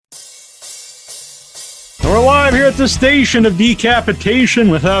We're live here at the station of decapitation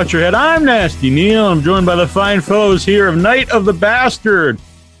without your head. I'm Nasty Neil. I'm joined by the fine fellows here of Night of the Bastard.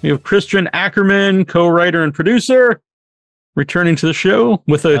 We have Christian Ackerman, co-writer and producer, returning to the show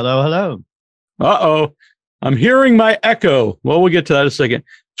with a... Hello. Uh-oh. I'm hearing my echo. Well, we'll get to that in a second.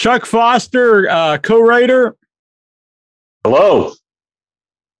 Chuck Foster, co-writer. Hello.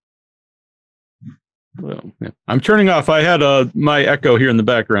 Well, yeah. I'm turning off. I had my echo here in the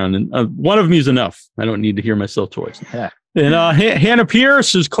background, and one of me is enough. I don't need to hear myself twice. Yeah. And Hannah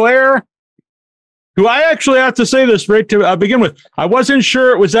Pierce is Claire, who I actually have to say this right to begin with. I wasn't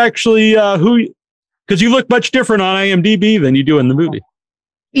sure it was actually who, because you look much different on IMDb than you do in the movie.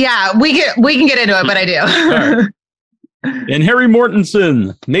 Yeah, we can get into it, but I do. Right. And Harry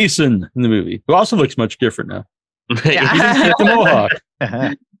Mortensen, Mason in the movie, who also looks much different now. Yeah. He didn't get the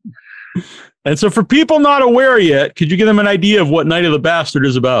mohawk. And so for people not aware yet, could you give them an idea of what Night of the Bastard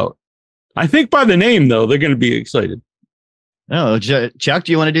is about? I think by the name, though, they're going to be excited. Oh, Chuck,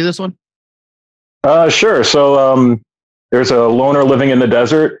 do you want to do this one? Sure. So there's a loner living in the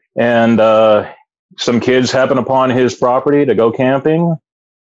desert, and some kids happen upon his property to go camping.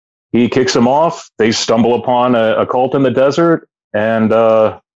 He kicks them off. They stumble upon a cult in the desert, and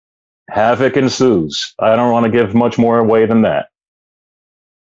havoc ensues. I don't want to give much more away than that.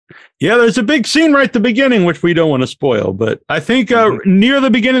 Yeah, there's a big scene right at the beginning, which we don't want to spoil. But I think near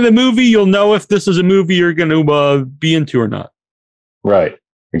the beginning of the movie, you'll know if this is a movie you're going to be into or not. Right.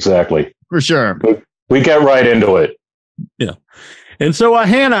 Exactly. For sure. We get right into it. Yeah. And so,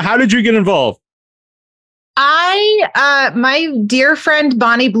 Hannah, how did you get involved? My dear friend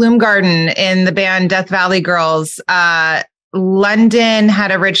Bonnie Bloomgarden in the band Death Valley Girls, London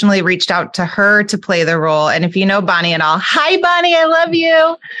had originally reached out to her to play the role. And if you know Bonnie at all, hi, Bonnie, I love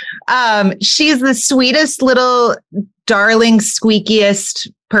you. She's the sweetest little darling, squeakiest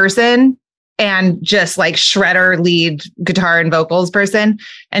person and just like shredder lead guitar and vocals person.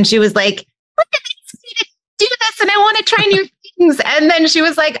 And she was like, look at this, do this. And I want to try new things. And then she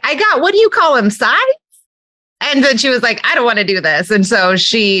was like, what do you call them? Sides? And then she was like, I don't want to do this. And so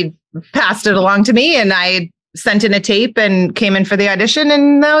she passed it along to me, and I sent in a tape and came in for the audition,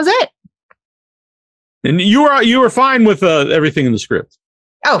 and that was it. And you were fine with everything in the script.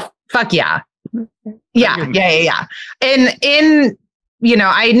 Oh, fuck yeah. Yeah. And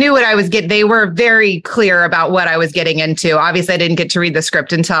I knew what I was getting. They were very clear about what I was getting into. Obviously, I didn't get to read the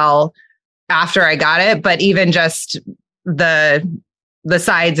script until after I got it, but even just the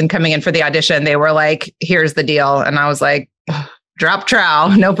sides and coming in for the audition, they were like, here's the deal. And I was like, drop trowel,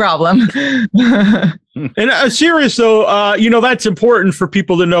 no problem. And serious though, that's important for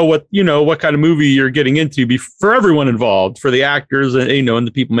people to know what kind of movie you're getting into for everyone involved, for the actors and and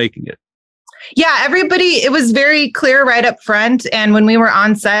the people making it. Yeah, everybody, it was very clear right up front. And when we were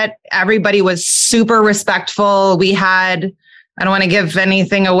on set, everybody was super respectful. We had, I don't want to give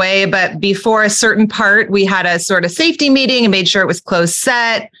anything away, but before a certain part, we had a sort of safety meeting and made sure it was closed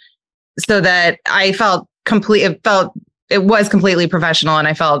set so that I felt it was completely professional, and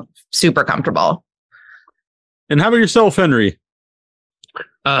I felt super comfortable. And how about yourself, Henry?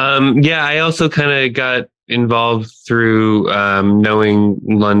 Yeah, I also kind of got involved through knowing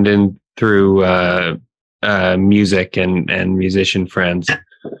London through music and musician friends.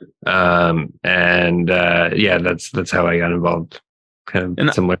 Yeah, that's how I got involved. Kind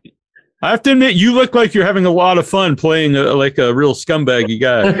of somewhat. I have to admit, you look like you're having a lot of fun playing like a real scumbaggy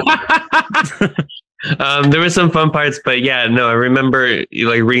guy. There were some fun parts, but yeah, no, I remember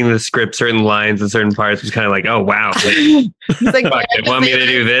like reading the script, certain lines and certain parts was kind of like, oh wow, like, fuck, they want me to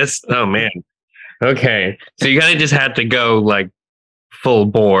do this? Oh man, okay. So you kind of just had to go like full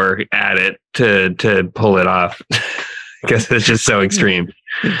bore at it to pull it off, because it's just so extreme.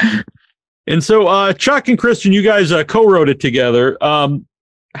 And so, Chuck and Christian, you guys co-wrote it together.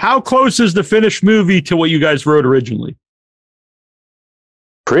 How close is the finished movie to what you guys wrote originally?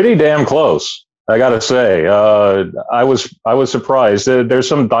 Pretty damn close, I gotta say. I was surprised. There's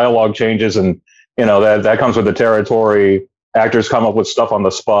some dialogue changes, and that comes with the territory. Actors come up with stuff on the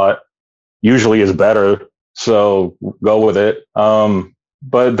spot. Usually is better, so go with it.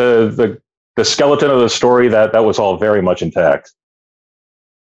 But the skeleton of the story that was all very much intact.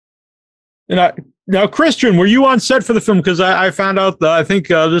 And now, Christian, were you on set for the film? Because I found out that I think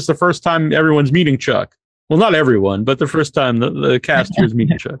this is the first time everyone's meeting Chuck. Well, not everyone, but the first time the cast here is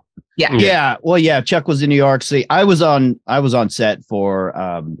meeting Chuck. Yeah. Well, yeah. Chuck was in New York City. I was on set for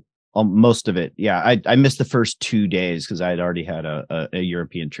most of it. Yeah, I missed the first 2 days because I had already had a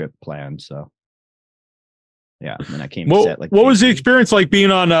European trip planned. So yeah, and then I came to set. What was the experience like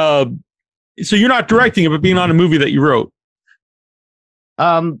being on? So you're not directing it, but being on a movie that you wrote.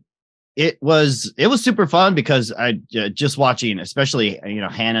 It was super fun because I just watching, especially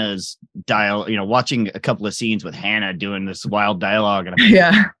Hannah's watching a couple of scenes with Hannah doing this wild dialogue, and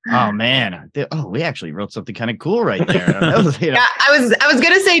oh man, we actually wrote something kind of cool right there. Yeah, I was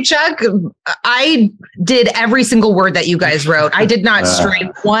gonna say, Chuck, I did every single word that you guys wrote. I did not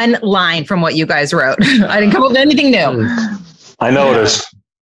stray one line from what you guys wrote. I didn't come up with anything new. I noticed.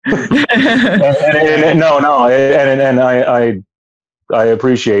 I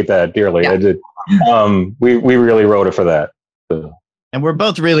appreciate that dearly. Yeah. I did. We really wrote it for that. And we're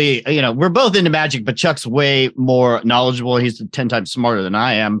both really, we're both into magic, but Chuck's way more knowledgeable. He's 10 times smarter than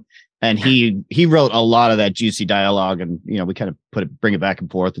I am. And he wrote a lot of that juicy dialogue, and, we kind of bring it back and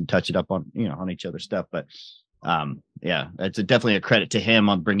forth and touch it up on, on each other's stuff. But it's definitely a credit to him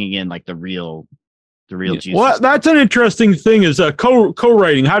on bringing in like the real juice. Well, that's an interesting thing is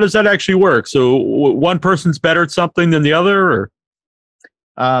co-writing. How does that actually work? So one person's better at something than the other, or?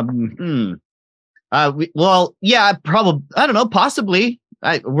 Probably, I don't know, possibly.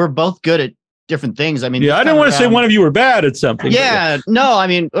 We're both good at different things. I mean, I didn't want to say one of you were bad at something. No, I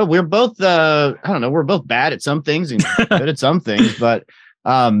mean, we're both, we're both bad at some things and good at some things, but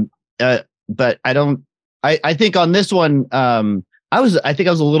I think on this one, I was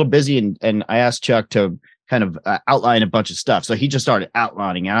a little busy and I asked Chuck to kind of outline a bunch of stuff. So he just started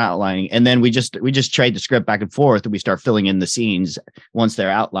outlining, and then we just trade the script back and forth, and we start filling in the scenes once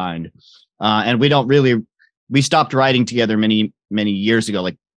they're outlined. And we stopped writing together many years ago,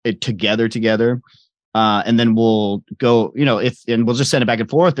 like together. And then we'll go, and we'll just send it back and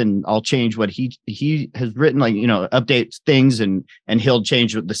forth, and I'll change what he has written, like, update things, and he'll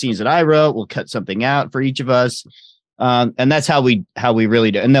change the scenes that I wrote. We'll cut something out for each of us. And that's how we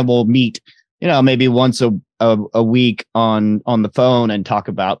really do. And then we'll meet, maybe once a week on the phone and talk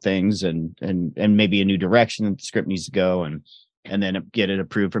about things and maybe a new direction that the script needs to go, and then get it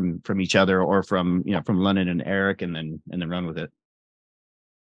approved from each other or from London and Eric, and then run with it.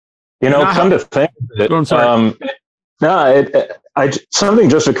 Come to think of it, something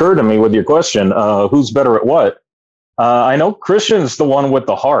just occurred to me with your question. Who's better at what? I know Christian's the one with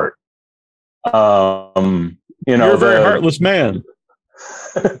the heart. You're a very heartless man.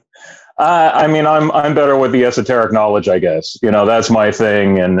 I mean, I'm better with the esoteric knowledge, I guess. That's my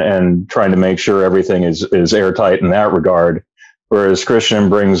thing, and trying to make sure everything is airtight in that regard. Whereas Christian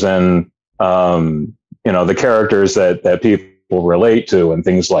brings in, the characters that people relate to and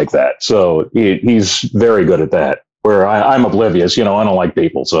things like that. So he's very good at that. Where I'm oblivious, I don't like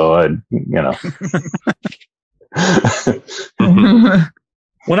people, so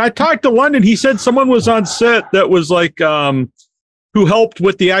When I talked to London, he said someone was on set that was like, who helped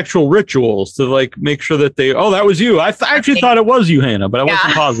with the actual rituals to like make sure that that was you. I actually thought it was you, Hannah, but I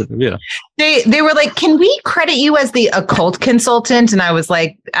wasn't positive. Yeah. They were like, can we credit you as the occult consultant? And I was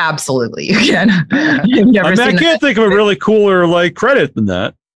like, absolutely, you can. I can't think of a really cooler like credit than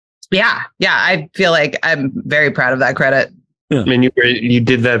that. Yeah. I feel like I'm very proud of that credit. Yeah. I mean, you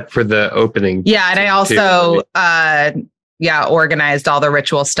did that for the opening. Yeah. And I also, organized all the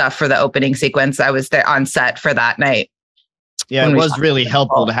ritual stuff for the opening sequence. I was there on set for that night. Yeah, it was really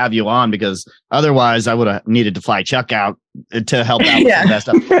helpful to have you on, because otherwise I would have needed to fly Chuck out to help out with that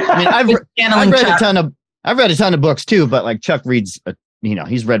stuff. I mean, I've read a ton of books too, but like Chuck reads,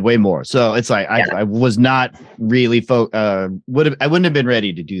 he's read way more. So it's like I was not really I wouldn't have been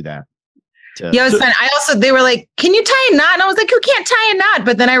ready to do that. It was fun. They were like, can you tie a knot? And I was like, who can't tie a knot?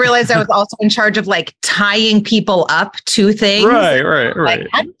 But then I realized I was also in charge of like tying people up to things. Right. Like,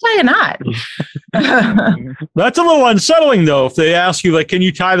 how do you tie a knot? That's a little unsettling though. If they ask you like, can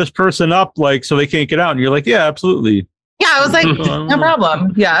you tie this person up like so they can't get out? And you're like, yeah, absolutely. Yeah, I was like, no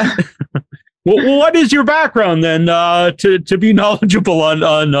problem. Yeah. Well, what is your background then to be knowledgeable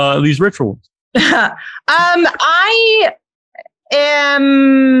on these rituals? I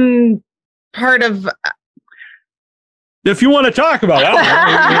am part of. If you want to talk about it,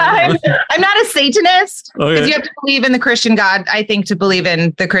 I'm not a Satanist, because okay. You have to believe in the Christian God, I think, to believe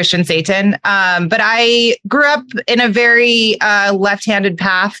in the Christian Satan. But I grew up in a very left-handed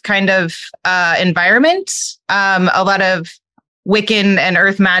path kind of environment. A lot of Wiccan and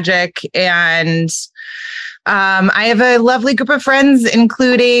earth magic, and I have a lovely group of friends,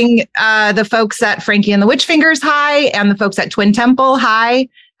 including the folks at Frankie and the Witchfingers High and the folks at Twin Temple High.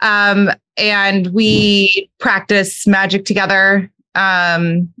 And we practice magic together,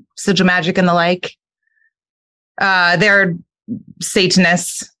 sigil magic and the like. They're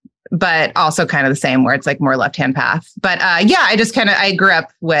Satanists, but also kind of the same, where it's like more left-hand path. But I grew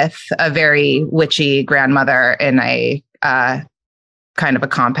up with a very witchy grandmother in a kind of a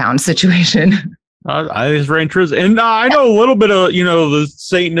compound situation. I think it's very interesting. And I know a little bit of, the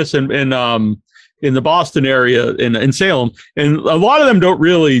Satanists in the Boston area in Salem, and a lot of them don't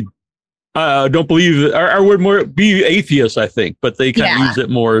really don't believe or would more be atheists, I think, but they kind of use it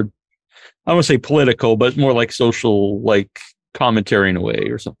more. I won't say political, but more like social, like commentary in a way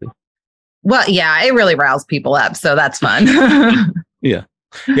or something. Well, yeah, it really riles people up, so that's fun. Yeah.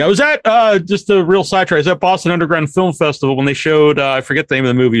 I was at just a real sidetrack. I was at Boston Underground Film Festival when they showed I forget the name of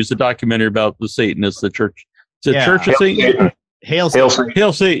the movie. It was a documentary about the Satanists, the church. Is it Church of Satan? Hail Satan.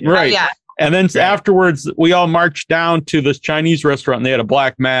 Hail Satan, right? Yeah. And then afterwards, we all marched down to this Chinese restaurant, and they had a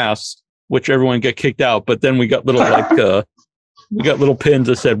black mass, which everyone got kicked out. But then we got little we got little pins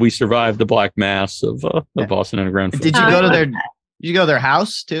that said we survived the black mass of Boston Underground Film. Did you go to their? Did you go to their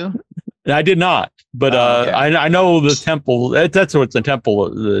house too? I did not, but I know the temple. That's what's the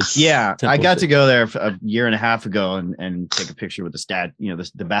temple. I got to go there a year and a half ago and take a picture with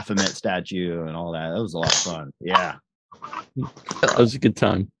the Baphomet statue and all that. That was a lot of fun. Yeah, that was a good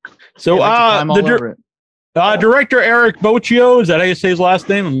time. So director Eric Bocchio, is that how you say his last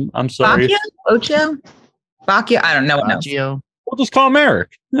name? I'm sorry. Bocchio. I don't know what else. We'll just call him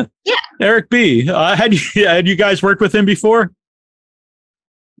Eric. Yeah, Eric B. Had you guys worked with him before?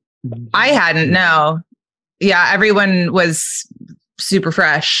 I hadn't, no. Yeah, everyone was super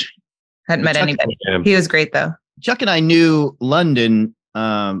fresh. Hadn't met anybody. He was great though. Chuck and I knew London,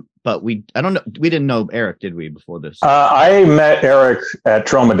 but we didn't know Eric, did we, before this? I met Eric at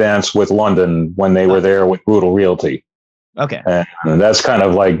Trauma Dance with London when they were there with Brutal Realty. Okay. And that's kind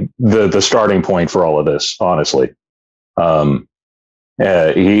of like the starting point for all of this, honestly. They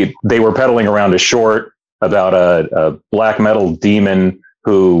were peddling around a short about a black metal demon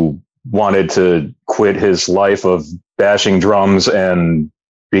who wanted to quit his life of bashing drums and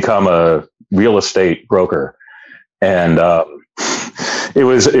become a real estate broker. And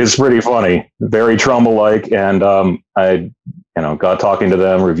it's pretty funny, very Trauma-like. And I got talking to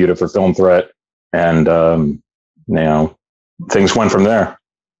them, reviewed it for Film Threat, and things went from there.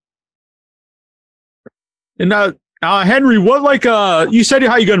 And Henry, what you said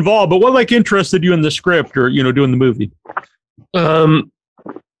how you got involved, but what interested you in the script or doing the movie?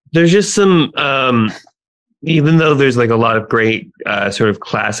 There's just some, even though there's a lot of great sort of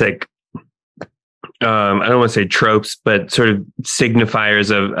classic, I don't want to say tropes, but sort of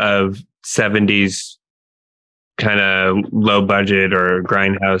signifiers of 70s kind of low budget or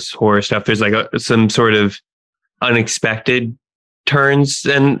grindhouse horror stuff. There's some sort of unexpected turns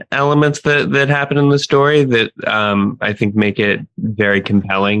and elements that happen in the story that I think make it very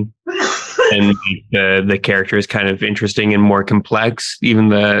compelling. And the character is kind of interesting and more complex, even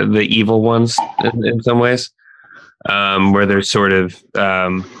the evil ones in some ways, where there's sort of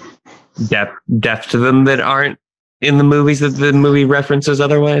depth to them that aren't in the movies that the movie references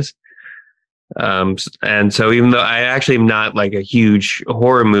otherwise. And so even though I actually am not a huge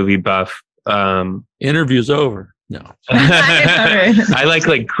horror movie buff, interview's over. No, I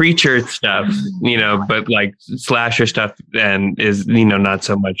like creature stuff, but slasher stuff and is, not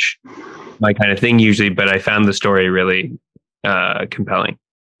so much my kind of thing usually, but I found the story really compelling.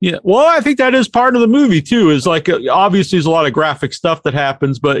 Yeah. Well, I think that is part of the movie too, is obviously there's a lot of graphic stuff that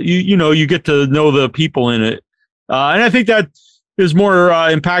happens, but you get to know the people in it. And I think that is more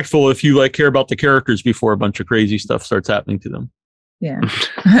impactful if you care about the characters before a bunch of crazy stuff starts happening to them. Yeah.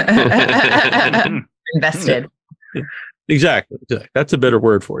 Invested. Exactly. That's a better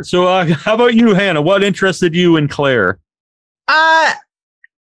word for it. So how about you, Hannah? What interested you in Claire?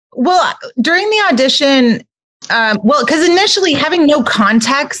 Well, during the audition, because initially having no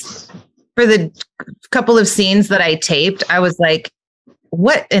context for the couple of scenes that I taped, I was like,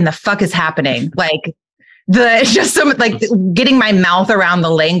 what in the fuck is happening? Just some getting my mouth around the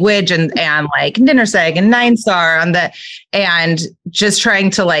language and Ninnerseg and Nine Star and just trying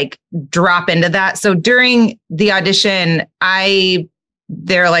to drop into that. So during the audition,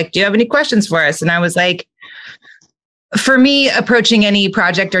 they're like, do you have any questions for us? And I was like, for me, approaching any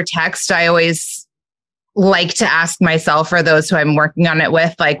project or text, I always like to ask myself or those who I'm working on it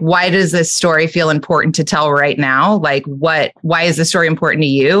with, why does this story feel important to tell right now? Why is the story important to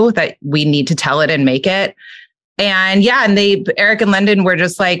you that we need to tell it and make it? And Eric and London were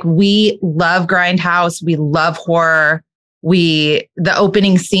just we love grindhouse. We love horror. The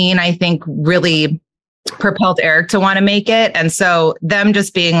opening scene, I think, really propelled Eric to want to make it. And so them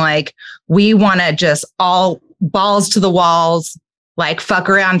just being we want to just all balls to the walls, fuck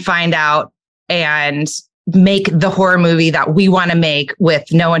around, find out, and make the horror movie that we want to make with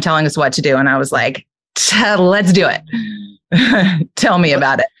no one telling us what to do. And I was like, let's do it. Tell me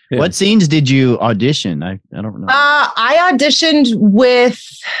about it. Yeah. What scenes did you audition? I don't know. I auditioned with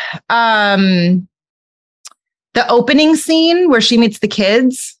the opening scene where she meets the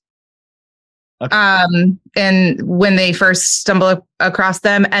kids. Okay. And when they first stumble across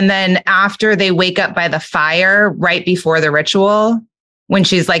them, and then after they wake up by the fire right before the ritual, when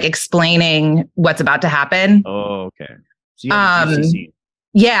she's like explaining what's about to happen. Oh, okay. So you have a juicy scene.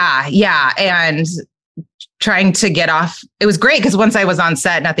 Yeah. And trying to get off. It was great because once I was on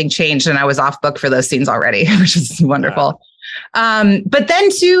set, nothing changed and I was off book for those scenes already, which is wonderful. But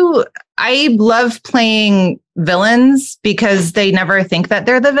then too, I love playing villains because they never think that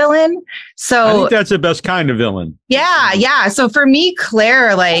they're the villain. So I think that's the best kind of villain. Yeah. So for me,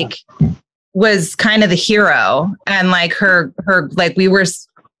 Claire was kind of the hero, and like her like we were,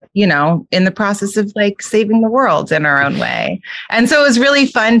 in the process of like saving the world in our own way. And so it was really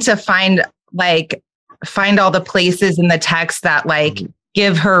fun to find all the places in the text that like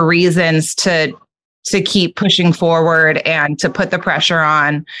give her reasons to keep pushing forward and to put the pressure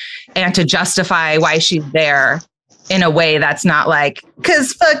on and to justify why she's there in a way that's not like,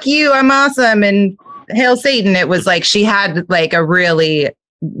 'cause fuck you, I'm awesome and hail Satan. It was like she had like a really,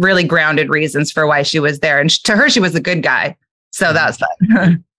 really grounded reasons for why she was there. And to her, she was a good guy. So that was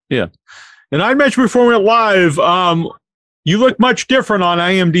fun. Yeah. And I mentioned before we went live, you look much different on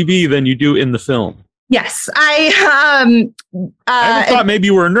IMDb than you do in the film. Yes, I thought maybe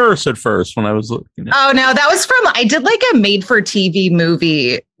you were a nurse at first when I was looking at. Oh no, that was I did like a made for TV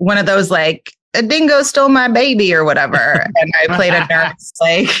movie, one of those like a dingo stole my baby or whatever. And I played a nurse,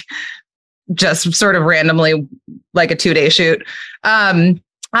 like just sort of randomly, like a 2-day shoot. I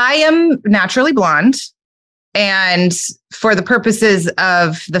am naturally blonde. And for the purposes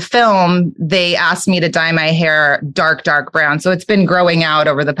of the film, they asked me to dye my hair dark brown. So it's been growing out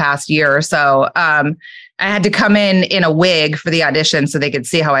over the past year or so. I had to come in a wig for the audition so they could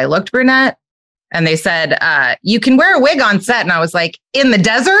see how I looked brunette. And they said, you can wear a wig on set. And I was like, in the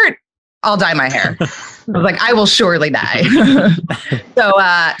desert, I'll dye my hair. I was like, I will surely dye.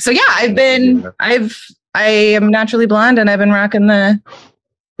 So yeah, I am naturally blonde and I've been rocking that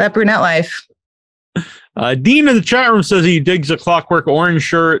brunette life. Dean in the chat room says he digs a Clockwork Orange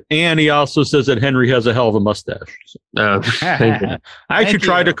shirt, and he also says that Henry has a hell of a mustache. I actually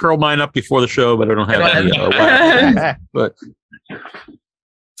tried to curl mine up before the show, but I don't have any. But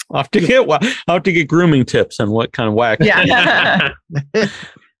I'll have to get grooming tips on what kind of wax. Yeah.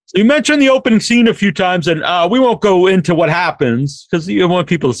 So you mentioned the opening scene a few times, and we won't go into what happens because you want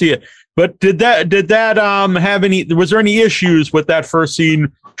people to see it. But did that have any? Was there any issues with that first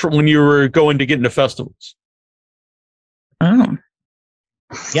scene when you were going to get into festivals? Oh,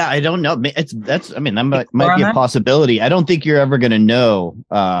 yeah, I don't know. That might be a possibility. I don't think you're ever going to know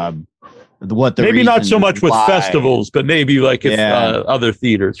what the maybe not so much with festivals, but maybe like if other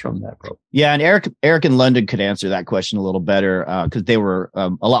theaters from that. Probably. Yeah, and Eric in London could answer that question a little better because they were a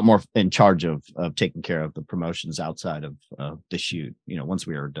lot more in charge of taking care of the promotions outside of the shoot. Once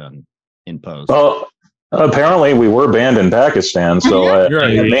we were done in post. Well, apparently we were banned in Pakistan, so it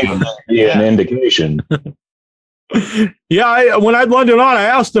may be an indication. Yeah, when I had London on, I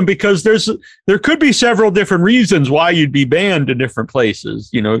asked them because there could be several different reasons why you'd be banned in different places.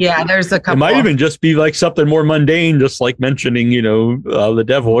 Yeah, there's a couple. It might even just be like something more mundane, just like mentioning, the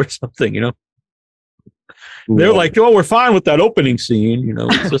devil or something. They're like, oh, we're fine with that opening scene.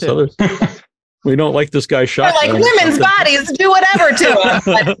 It's just other. We don't like this guy shot. They're like women's bodies, do whatever to them.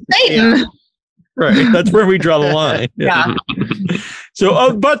 But Satan. Yeah. Right. That's where we draw the line. Yeah.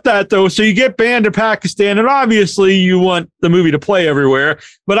 So, but that though, so you get banned in Pakistan, and obviously you want the movie to play everywhere.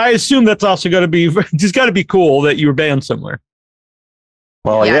 But I assume that's also got to be just got to be cool that you were banned somewhere.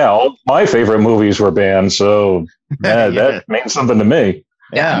 Well, yeah, all my favorite movies were banned, so that means something to me.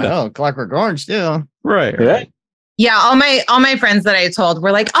 Yeah. Oh, Clockwork Orange too. Right. Yeah. Yeah, all my friends that I told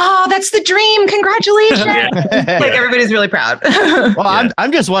were like, "Oh, that's the dream! Congratulations!" Like everybody's really proud. Well,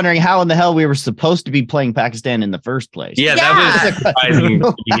 I'm just wondering how in the hell we were supposed to be playing Pakistan in the first place. Yeah. That was surprising.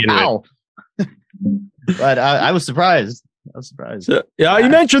 Wow. But I was surprised. So, you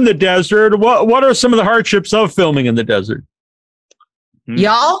mentioned the desert. What are some of the hardships of filming in the desert?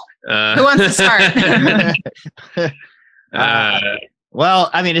 Y'all, who wants to start? Well,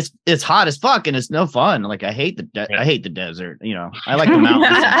 I mean, it's hot as fuck and it's no fun. Like I hate the desert. I like the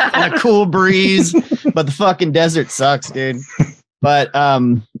mountains and a cool breeze, but the fucking desert sucks, dude. But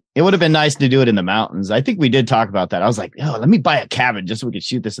it would have been nice to do it in the mountains. I think we did talk about that. I was like, oh, let me buy a cabin just so we could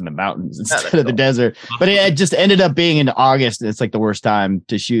shoot this in the mountains instead of the desert. But it just ended up being in August. And it's like the worst time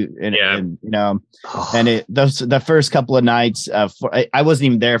to shoot. And the first couple of nights, I wasn't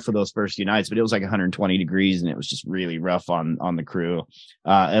even there for those first few nights, but it was like 120 degrees and it was just really rough on the crew,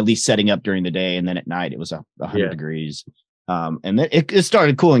 at least setting up during the day. And then at night it was 100 degrees. And then it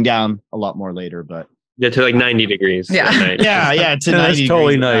started cooling down a lot more later, but Yeah, to like 90 degrees. Yeah. Yeah. To 90 That's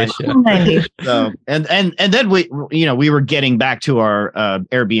totally degrees. nice. Yeah. So, and then we were getting back to our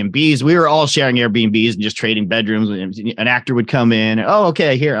Airbnbs. We were all sharing Airbnbs and just trading bedrooms. An actor would come in. Oh,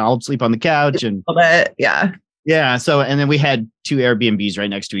 okay, here, I'll sleep on the couch. And yeah. So, and then we had 2 Airbnbs right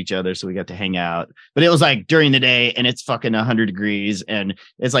next to each other. So we got to hang out, but it was like during the day and it's fucking 100 degrees and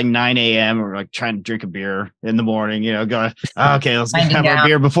it's like 9 a.m. We're like trying to drink a beer in the morning, going, okay, let's have our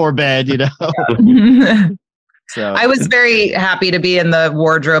beer before bed, Yeah. So I was very happy to be in the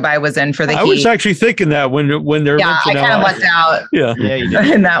wardrobe I was in for the heat. I was actually thinking that when they're I kind of lucked out. Yeah, you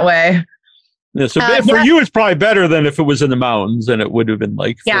did. In that way. Yeah, so for you, it's probably better than if it was in the mountains and it would have been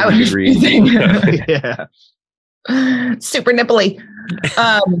like 40 degrees. Yeah. Super nipply.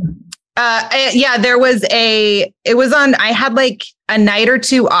 I had like a night or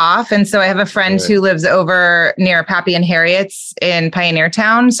 2 off. And so I have a friend who lives over near Pappy and Harriet's in Pioneer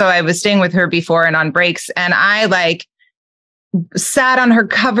Town. So I was staying with her before and on breaks. And I like sat on her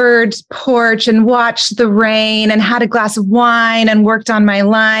covered porch and watched the rain and had a glass of wine and worked on my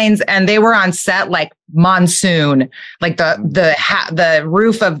lines. And they were on set like monsoon, like the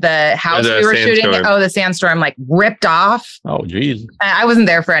roof of the house we were shooting. The sandstorm like ripped off. Oh, geez. I wasn't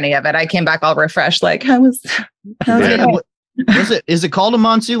there for any of it. I came back all refreshed. Like is it called a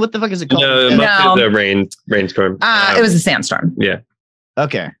monsoon? What the fuck is it called? No, the rainstorm. It was a sandstorm. Yeah.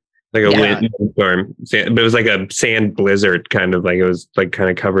 Okay. Like a windstorm, but it was like a sand blizzard, kind of like it was like kind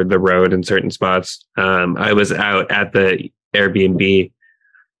of covered the road in certain spots. I was out at the Airbnb,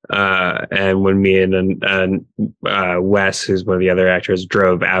 and when me and Wes, who's one of the other actors,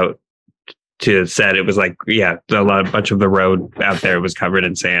 drove out to set, it was like bunch of the road out there was covered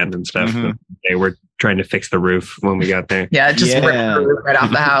in sand and stuff. Mm-hmm. They were trying to fix the roof when we got there. Yeah, just ripped the roof right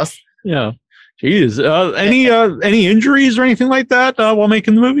off the house. Yeah. Jeez. Any injuries or anything like that while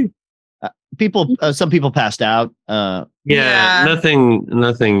making the movie? Some people passed out. Nothing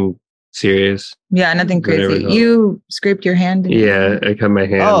serious. Yeah, nothing crazy. You scraped your hand. I cut my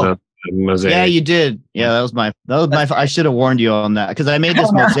hand up. Mosaic. Yeah, you did. Yeah, that was my. I should have warned you on that because I made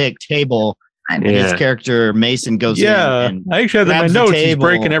this mosaic table. And his character Mason goes in. And I actually had in my notes. He's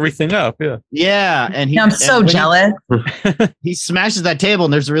breaking everything up. Yeah, and I'm so jealous. He smashes that table,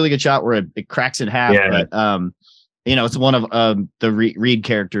 and there's a really good shot where it cracks in half. Yeah. But it's one of the Reed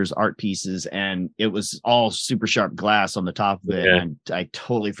character's art pieces, and it was all super sharp glass on the top of it. Yeah. And I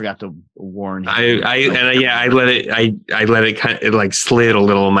totally forgot to warn him. I let it kind of like slid a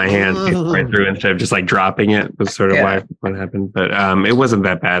little in my hand right through instead of just like dropping it. Was sort of what happened, but it wasn't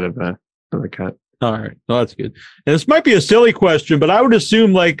that bad of a cut. All right, well, that's good. And this might be a silly question, but I would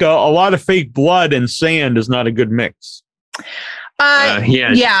assume like a lot of fake blood and sand is not a good mix.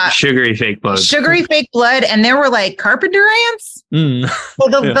 Sugary fake blood. And there were like carpenter ants. Well,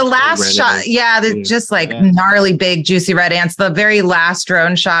 the last shot, just like gnarly big juicy red ants. The very last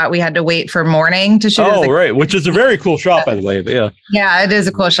drone shot, we had to wait for morning to shoot. Oh, right, which is a very cool shot, by the way. But yeah, it is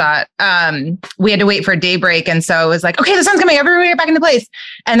a cool shot. We had to wait for daybreak, and so it was like, okay, the sun's coming, everybody get back into place.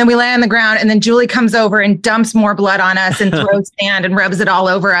 And then we lay on the ground, and then Julie comes over and dumps more blood on us and throws sand and rubs it all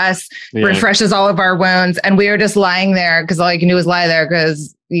over us, refreshes all of our wounds, and we were just lying there because all you can do is lie there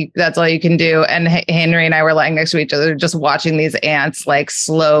because that's all you can do. And Henry and I were lying next to each other, just watching these ants like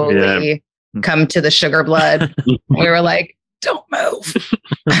slowly come to the sugar blood. We were like, "Don't move."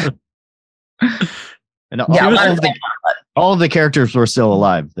 And all of the characters were still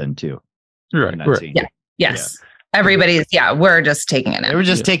alive then too. Right. Yeah. Yes. Yeah. Everybody's. Yeah. We're just taking a nap. They were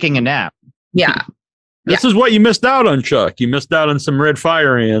just taking a nap. Yeah. This is what you missed out on, Chuck. You missed out on some red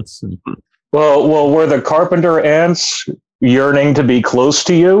fire ants. Well, were the carpenter ants yearning to be close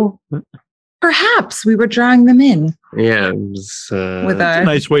to you? Perhaps we were drawing them in. Yeah, it was, with a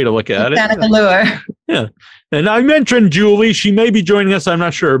nice way to look at it. Lure. Yeah, and I mentioned Julie. She may be joining us. I'm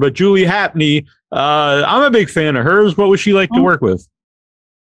not sure, but Julie Hapney. I'm a big fan of hers. What was she like to work with?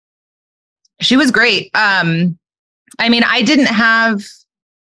 She was great. I mean, I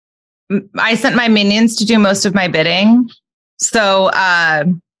sent my minions to do most of my bidding, so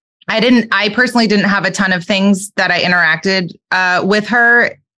I personally didn't have a ton of things that I interacted with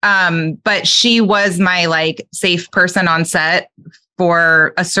her. But she was my like safe person on set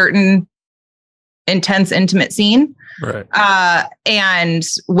for a certain intense, intimate scene. Right. And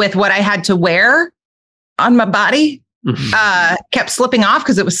with what I had to wear on my body, kept slipping off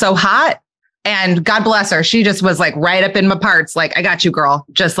because it was so hot. And God bless her. She just was like right up in my parts. Like, I got you, girl.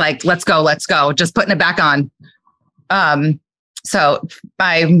 Just like, let's go. Just putting it back on. So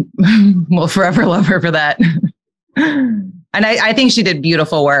I will forever love her for that. And I think she did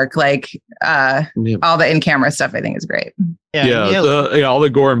beautiful work. Like all the in-camera stuff, I think is great. Yeah, all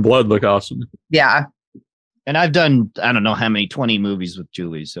the gore and blood look awesome. Yeah. And I've done, I don't know how many, 20 movies with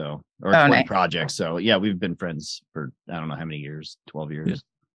Julie, or 20 nice. projects. So yeah, we've been friends for, I don't know how many years, 12 years.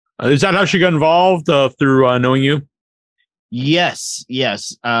 Yeah. Is that how she got involved through knowing you? Yes.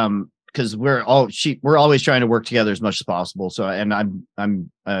 Because we're always trying to work together as much as possible. So, and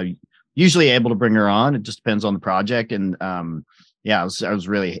I'm usually able to bring her on. It just depends on the project. And I was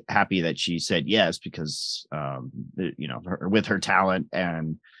really happy that she said yes, because with her talent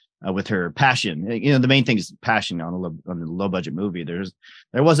and with her passion, the main thing is passion on a low budget movie. There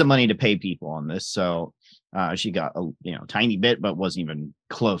wasn't money to pay people on this, so she got a tiny bit, but wasn't even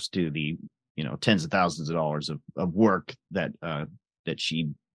close to the tens of thousands of dollars of work that she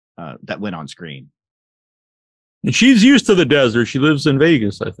that went on screen. And she's used to the desert. She lives in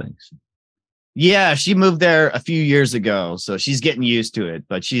Vegas, I think. Yeah, she moved there a few years ago, so she's getting used to it.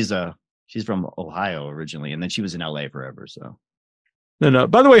 But she's from Ohio originally, and then she was in LA forever. So.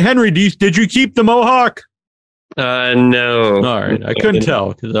 And by the way, Henry, did you keep the mohawk? No. All right, I couldn't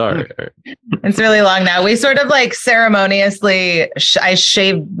tell. All right. It's really long now. We sort of like ceremoniously,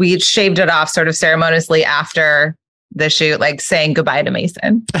 we shaved it off sort of ceremoniously after the shoot, like saying goodbye to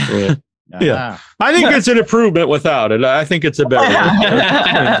Mason. Yeah. I think it's an improvement without it. I think it's a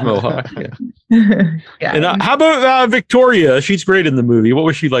better mohawk. Yeah. And how about Victoria? She's great in the movie. What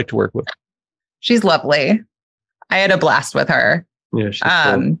was she like to work with? She's lovely. I had a blast with her. Yeah, she's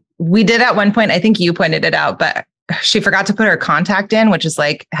cool. We did at one point, I think you pointed it out, but she forgot to put her contact in, which is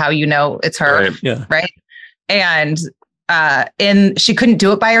like how it's her. Right. Yeah. Right. And she couldn't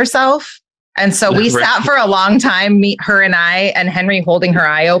do it by herself. And so we sat for a long time, her and I, and Henry holding her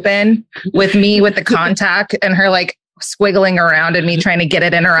eye open with me with the contact and her like squiggling around and me trying to get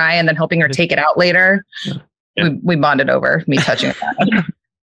it in her eye and then helping her take it out later. Yeah. We bonded over me touching it.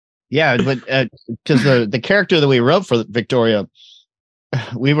 Yeah, but because the character that we wrote for Victoria,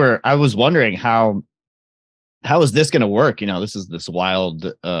 I was wondering how is this going to work? This is this wild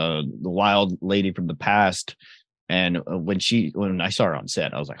lady from the past. And when I saw her on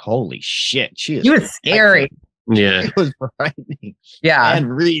set, I was like, holy shit, she was scary. Yeah. It was frightening. Yeah.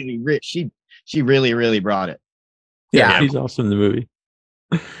 And really rich. She really, really brought it. Yeah. She's awesome in the movie.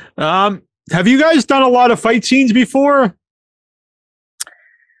 Have you guys done a lot of fight scenes before?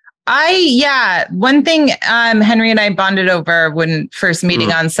 One thing Henry and I bonded over when first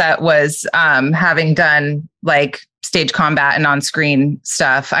meeting on set was having done like stage combat and on-screen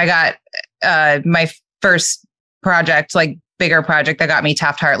stuff. I got my first project, like bigger project that got me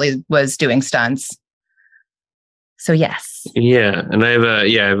Taft-Hartley, was doing stunts. So yes. Yeah, and I have a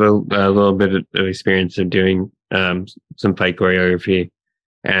little bit of experience of doing some fight choreography,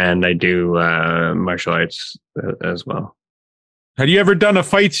 and I do martial arts as well. Have you ever done a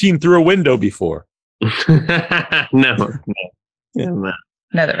fight scene through a window before? No. Yeah,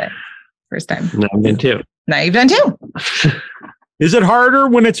 Another way. First time. No, I've done two. Now you've done two. Is it harder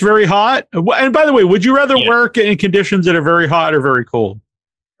when it's very hot? And by the way, would you rather work in conditions that are very hot or very cold?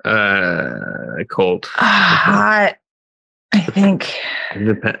 Cold. Hot, I think.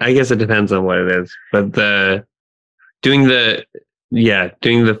 I guess it depends on what it is. But doing the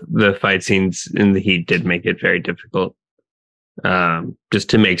fight scenes in the heat did make it very difficult. Just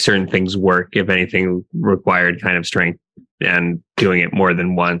to make certain things work, if anything required kind of strength and doing it more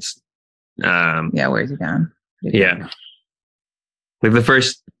than once. Wears you down. Yeah. Like the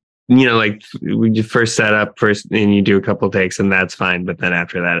first, when you first set up first and you do a couple of takes and that's fine. But then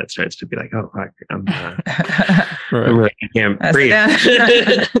after that, it starts to be like, oh, fuck, I can't breathe.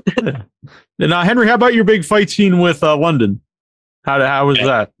 Now, Henry, how about your big fight scene with London? How was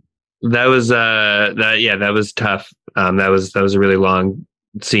that? That was that was tough. That was a really long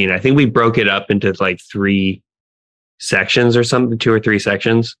scene. I think we broke it up into like 3 sections or something, 2 or 3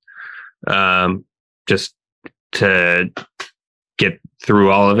 sections, just to get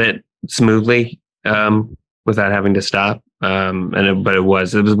through all of it smoothly, without having to stop. But it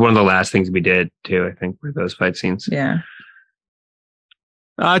was one of the last things we did too, I think, were those fight scenes. Yeah.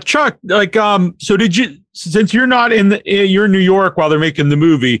 Chuck, so did you, since you're not you're in New York while they're making the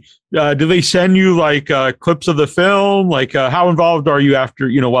movie, do they send you like clips of the film? Like how involved are you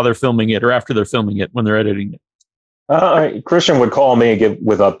after, while they're filming it or after they're filming it when they're editing it? Christian would call me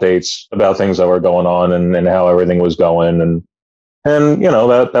with updates about things that were going on and how everything was going. And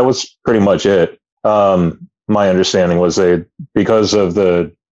that was pretty much it. My understanding was because of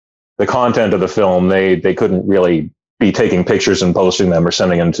the content of the film, they couldn't really be taking pictures and posting them or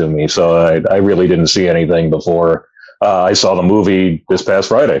sending them to me. So I really didn't see anything before I saw the movie this past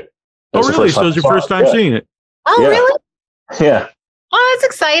Friday. Oh, really? So it was your first time seeing it? Oh, yeah. Really? Yeah. Oh, that's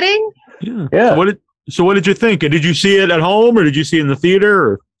exciting. Yeah. So what did you think? Did you see it at home or did you see it in the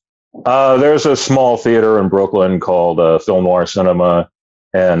theater? Or? There's a small theater in Brooklyn called Film Noir Cinema,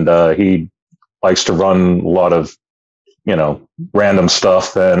 and he likes to run a lot of, random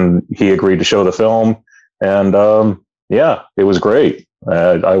stuff. And he agreed to show the film, and yeah, it was great.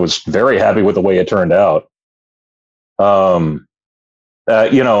 I was very happy with the way it turned out. All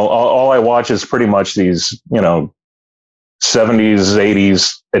I watch is pretty much these, 70s,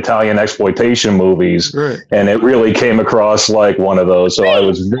 80s Italian exploitation movies. Right. And it really came across like one of those. So I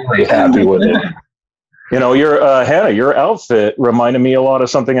was very happy with it. Your Hannah, your outfit reminded me a lot of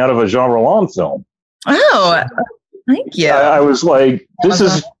something out of a Jean Roland film. Oh, thank you. I was like, this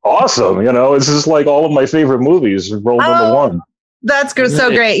is awesome. It's just like all of my favorite movies rolled into one. That's so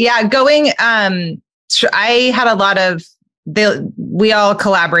great. Yeah. Going, I had a lot of, we all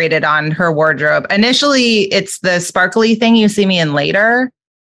collaborated on her wardrobe. Initially, it's the sparkly thing you see me in later.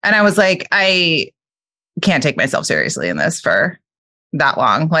 And I was like, I can't take myself seriously in this for that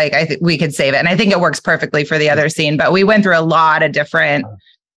long. Like, I think we could save it. And I think it works perfectly for the other scene. But we went through a lot of different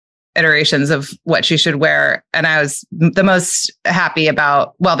iterations of what she should wear. And I was the most happy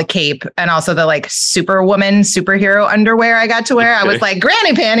about, the cape and also the like superwoman, superhero underwear I got to wear. I was like,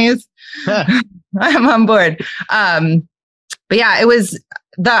 granny panties. I'm on board. But yeah, it was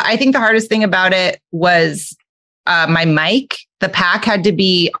I think the hardest thing about it was my mic. The pack had to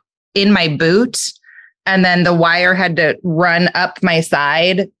be in my boot, and then the wire had to run up my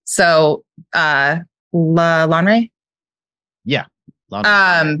side. So, Lonray? Yeah.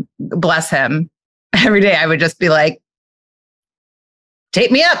 Bless him. Every day I would just be like,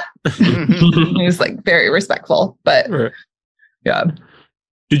 tape me up. He was like very respectful, but yeah.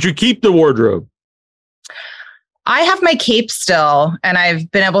 Did you keep the wardrobe? I have my cape still, and I've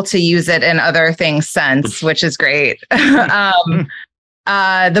been able to use it in other things since, which is great. The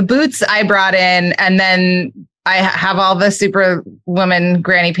boots I brought in, and then I have all the superwoman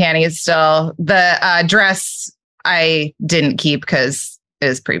granny panties still. The dress I didn't keep because it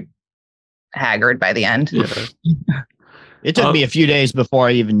was pretty haggard by the end. Yeah. It took me a few days before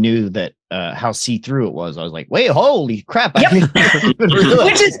I even knew that how see-through it was. I was like, wait, holy crap. Yep.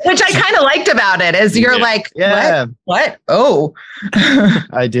 Which I kind of liked about it is you're like, what? Oh,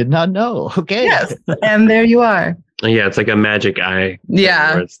 I did not know. Okay. Yes. And there you are. Yeah. It's like a magic eye.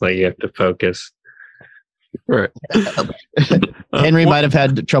 Yeah. Where it's like you have to focus. Right. Henry might have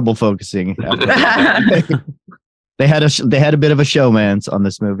had trouble focusing. They had a bit of a showmance on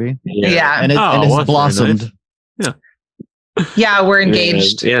this movie. Yeah. And it's blossomed. Nice. Yeah. Yeah, we're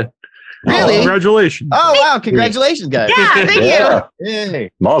engaged. Yeah. Really? Congratulations. Oh wow! Congratulations, guys. Yeah, thank you. Yay.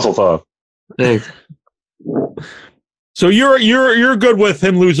 Mazel tov. Thanks. So you're good with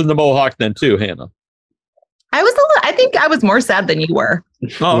him losing the mohawk then too, Hannah? I think I was more sad than you were.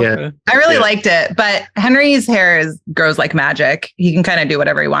 Oh, Yeah. okay. I really liked it, but Henry's hair grows like magic. He can kind of do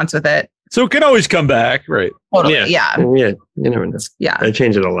whatever he wants with it. So it can always come back, right? Totally. Yeah. Yeah. Yeah. You never know. Yeah. I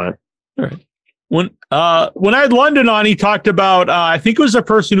change it a lot. All right. When I had London on, he talked about I think it was the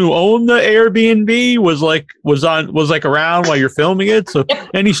person who owned the Airbnb was around while you're filming it. So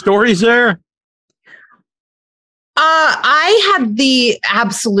any stories there? I had the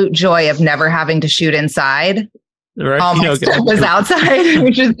absolute joy of never having to shoot inside. Right. All my stuff was outside,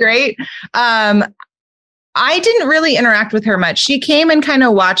 which is great. I didn't really interact with her much. She came and kind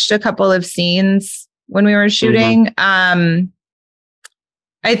of watched a couple of scenes when we were shooting. Mm-hmm.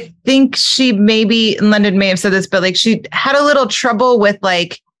 I think London may have said this, but like she had a little trouble with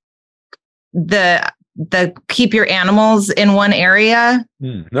like the keep your animals in one area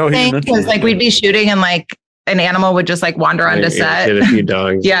thing. Because like we'd be shooting and like an animal would just like wander onto set. Get a few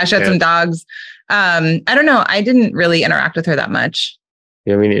dogs. Yeah, she had some dogs. I don't know. I didn't really interact with her that much.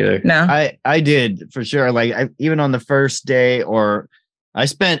 Yeah, me neither. No, I did for sure. Like even on the first day, or I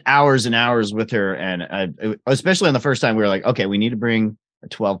spent hours and hours with her, and especially on the first time, we were like, okay, we need to bring a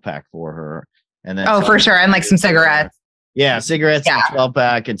 12-pack for her, and then for sure, and like some cigarettes. Yeah, cigarettes, and a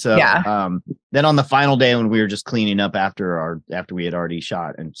 12-pack, and so then on the final day when we were just cleaning up after we had already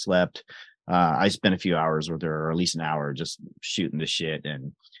shot and slept, I spent a few hours with her, or at least an hour, just shooting the shit.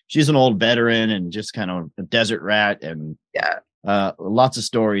 And she's an old veteran and just kind of a desert rat, and lots of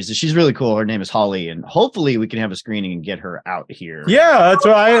stories. She's really cool. Her name is Holly, and hopefully we can have a screening and get her out here. Yeah, that's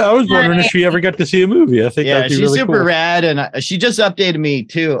why I was wondering if she ever got to see a movie. I think she's really super cool. rad, and she just updated me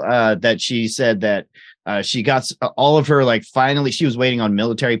too. That she said that she got all of her finally. She was waiting on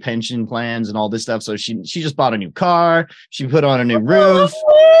military pension plans and all this stuff, so she just bought a new car. She put on a new roof.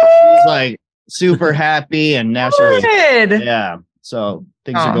 She's like super happy, and now she's so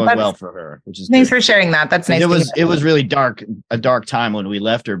things are going well for her, which is thanks for sharing that. That's nice. It was really a dark time when we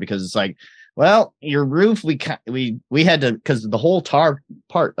left her, because it's like well, your roof, we had to, because the whole tar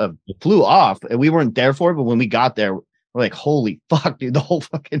part of flew off and we weren't there for it. But when we got there, we're like, holy fuck, dude, the whole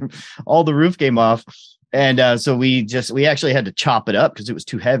all the roof came off. And so we actually had to chop it up because it was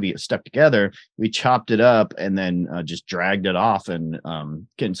too heavy. It stuck together. We chopped it up and then just dragged it off and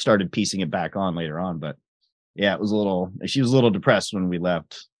started piecing it back on later on. But yeah, she was a little depressed when we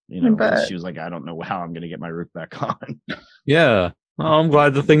left. She was like, I don't know how I'm going to get my roof back on. Yeah. Well, I'm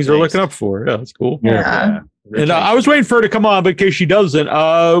glad the things are looking up for her. Yeah, that's cool. Yeah. And I was waiting for her to come on, but in case she doesn't,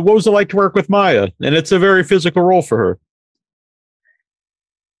 what was it like to work with Maya? And it's a very physical role for her.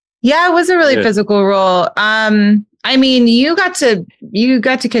 Yeah, it was a really physical role. I mean, you got to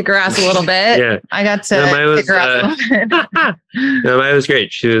kick her ass a little bit. Yeah. I got to kick her ass a little bit. No, Maya was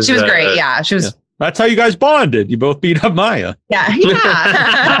great. She was great. Yeah, she was. Yeah. That's how you guys bonded. You both beat up Maya. Yeah.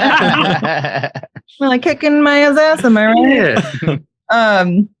 Like kicking Maya's ass, am I right? Yeah.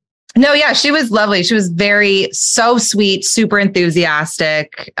 No, yeah, she was lovely. She was so sweet, super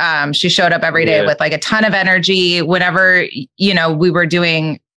enthusiastic. She showed up every day with like a ton of energy. Whenever, we were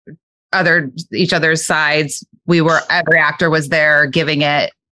doing each other's sides, every actor was there giving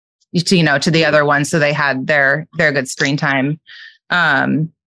it to the other one. So they had their good screen time.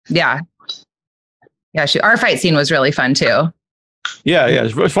 Yeah. Yeah. Our fight scene was really fun too. Yeah.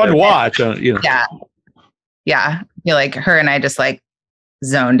 It was fun to watch. Yeah. Yeah. I feel like her and I just like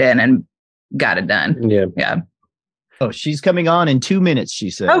zoned in and got it done. Yeah. Yeah. Oh, she's coming on in 2 minutes, she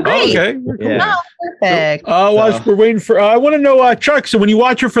said. Oh, great. Okay. Yeah. Oh, perfect. We're waiting for, I want to know, Chuck, so when you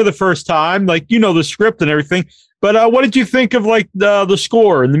watch her for the first time, like, the script and everything, but what did you think of like the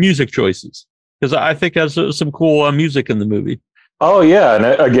score and the music choices? Because I think there's some cool music in the movie. Oh yeah, and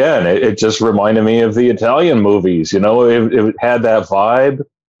again, it just reminded me of the Italian movies. It had that vibe,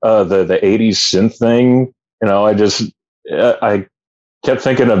 the '80s synth thing. I kept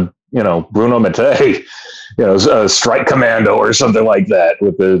thinking of Bruno Mattei, Strike Commando or something like that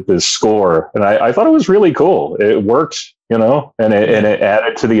with the score, and I thought it was really cool. It worked, and it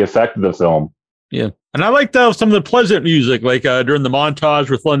added to the effect of the film. Yeah, and I liked some of the pleasant music, like during the montage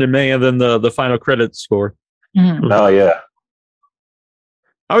with London May, and then the final credits score. Mm-hmm. Oh yeah.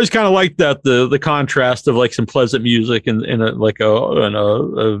 I always kind of like that the contrast of like some pleasant music in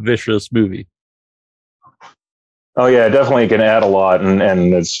a vicious movie. Oh yeah, definitely can add a lot, and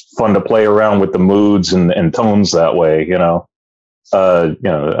it's fun to play around with the moods and tones that way.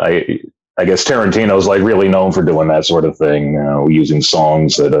 I guess Tarantino's like really known for doing that sort of thing, using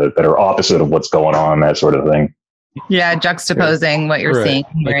songs that are opposite of what's going on, that sort of thing. Yeah, juxtaposing what you're seeing,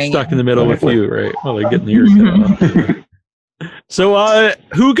 like stuck in the middle with you, right? Well, like getting the ears cut off. So,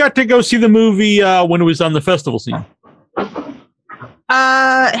 who got to go see the movie when it was on the festival scene?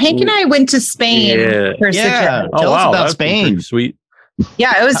 Hank and I went to Spain. For Tell us about Spain. Sweet.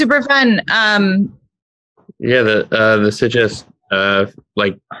 Yeah, it was super fun. Yeah, the Sitges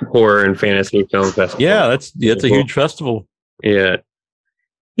like horror and fantasy film festival. Yeah, that's a huge festival. Yeah.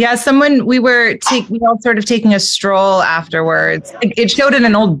 Yeah, we all sort of taking a stroll afterwards. It showed in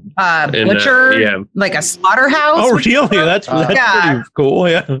an old butcher, like a slaughterhouse. Oh, really? That's pretty cool.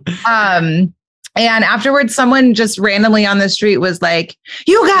 Yeah. And afterwards, someone just randomly on the street was like,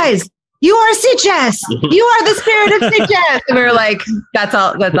 "You guys, you are Sitges. You are the spirit of Sitges." And we were like, "That's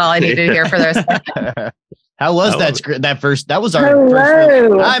all I need to hear for the rest." How was that first? That was our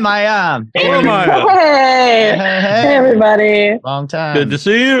first. Hi, Maya. Hello, Maya. Hey, everybody. Long time. Good to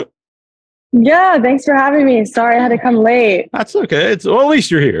see you. Yeah, thanks for having me. Sorry I had to come late. That's okay. At least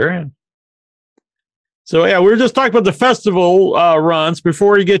you're here. So yeah, we were just talking about the festival runs.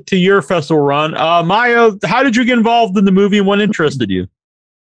 Before you get to your festival run, Maya, how did you get involved in the movie and what interested you?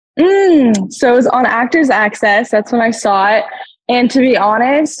 So it was on Actors Access. That's when I saw it. And to be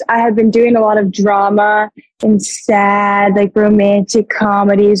honest, I had been doing a lot of drama and sad, like romantic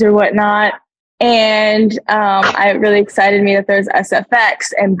comedies or whatnot. And it really excited me that there's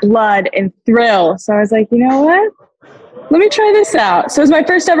SFX and blood and thrill. So I was like, you know what? Let me try this out. So it was my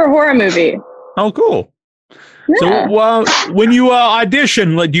first ever horror movie. Oh, cool. Yeah. So when you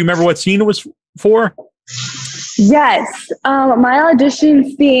auditioned, do you remember what scene it was for? Yes. My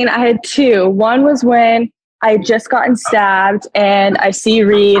audition scene, I had two. One was when I had just gotten stabbed and I see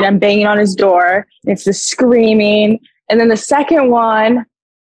Reed, I'm banging on his door. It's the screaming. And then the second one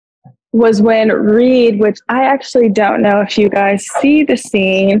was when Reed, which I actually don't know if you guys see the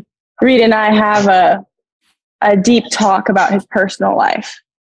scene, Reed and I have a deep talk about his personal life.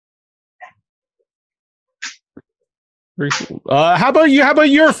 Very cool. How about you? How about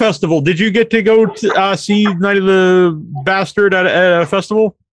your festival? Did you get to go to see Night of the Bastard at a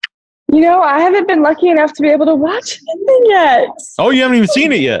festival? I haven't been lucky enough to be able to watch anything yet. Oh, you haven't even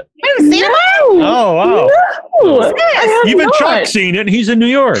seen it yet? You haven't seen it? Oh, wow. No, Even Chuck's seen it, and he's in New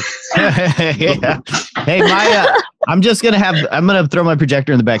York. Yeah. Hey, I'm gonna throw my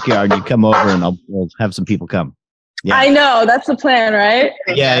projector in the backyard. You come over, and we'll have some people come. Yeah. I know that's the plan, right?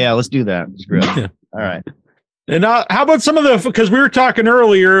 Yeah. Let's do that. It's great. Yeah. All right. And how about some of because we were talking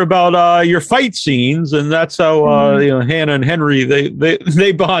earlier about your fight scenes, and that's how Hannah and Henry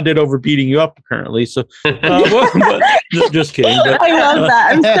they bonded over beating you up apparently. So, but, just kidding. But, I love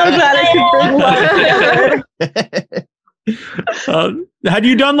that. I'm so glad I could bring one. Had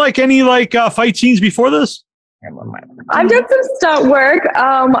you done any fight scenes before this? I've done some stunt work.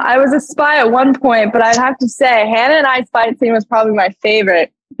 I was a spy at one point, but I'd have to say Hannah and I's fight scene was probably my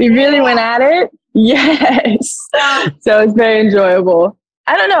favorite. We really went at it. Yes. So it's very enjoyable.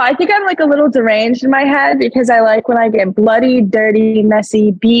 I don't know. I think I'm a little deranged in my head because I like when I get bloody, dirty,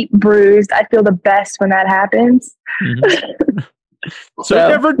 messy, beat, bruised. I feel the best when that happens. Mm-hmm. So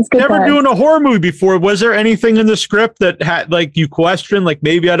never doing a horror movie before. Was there anything in the script that had you questioned,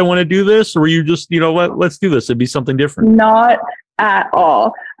 maybe I don't want to do this, or were you just let's do this? It'd be something different. Not at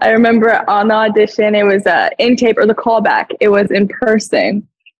all. I remember on the audition, it was in tape or the callback. It was in person.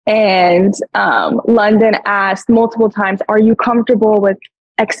 And London asked multiple times, "Are you comfortable with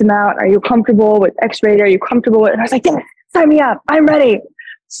X amount? Are you comfortable with X rated? Are you comfortable with?" And I was like, "Yes, sign me up. I'm ready."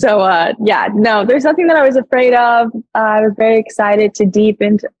 So no, there's nothing that I was afraid of. I was very excited to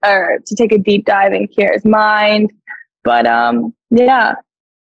take a deep dive in Kira's mind. But yeah.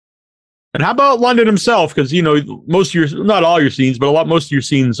 And how about London himself? Because most of not all your scenes, but most of your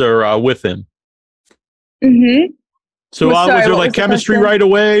scenes are with him. Mm-hmm. So was there chemistry right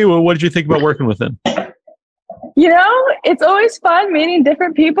away? Or what did you think about working with him? It's always fun meeting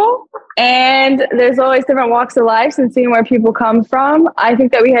different people, and there's always different walks of life and seeing where people come from. I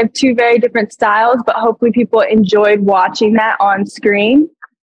think that we have two very different styles, but hopefully people enjoyed watching that on screen.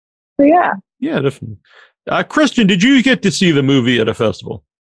 So yeah. Yeah, definitely. Christian, did you get to see the movie at a festival?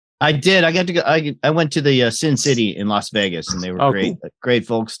 I did. I got to go. I went to the Sin City in Las Vegas, and they were great, cool. Great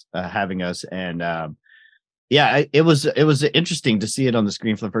folks having us. And it was interesting to see it on the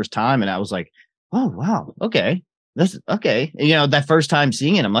screen for the first time. And I was like, oh wow, okay, that's okay. That first time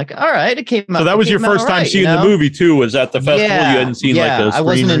seeing it, I'm like, all right, it came out. So that was your first time seeing the movie too? Was at the festival? You hadn't seen a I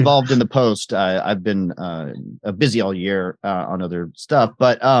wasn't involved in the post. I've been busy all year on other stuff,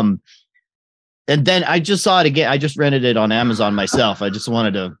 but and then I just saw it again. I just rented it on Amazon myself. I just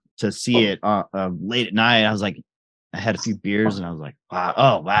wanted to see it late at night. I was like, I had a few beers and I was like,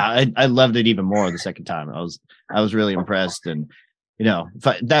 wow, I loved it even more the second time. I was really impressed, and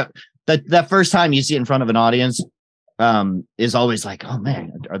that first time you see it in front of an audience is always like, oh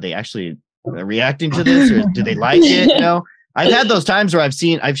man, are they actually reacting to this, or do they like it? I've had those times where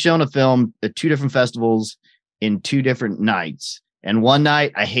I've shown a film at 2 different festivals in 2 different nights, and one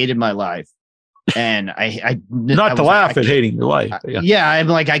night I hated my life, and I not to laugh at hating your life. Yeah, I'm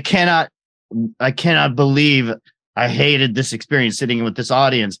like, I cannot believe I hated this experience sitting with this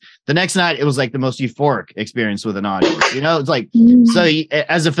audience. The next night, it was like the most euphoric experience with an audience. It's like, so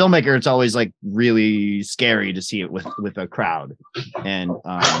as a filmmaker, it's always really scary to see it with a crowd. And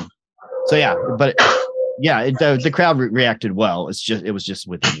so, yeah, but yeah, the crowd reacted well. It was just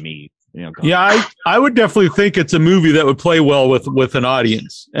within me. Yeah, I would definitely think it's a movie that would play well with an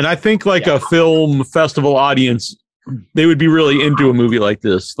audience. And I think a film festival audience, they would be really into a movie like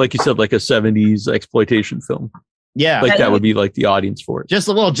this. Like you said, like a 70s exploitation film. Yeah, that would be the audience for it. Just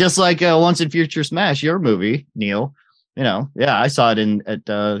like Once and Future Smash, your movie, Neil. I saw it in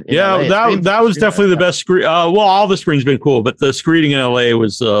LA. That was definitely the best screen. All the screens been cool, but the screening in LA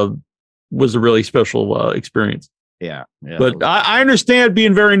was a really special experience. Yeah. But I understand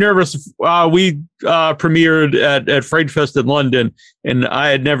being very nervous. We premiered at Fright Fest in London, and I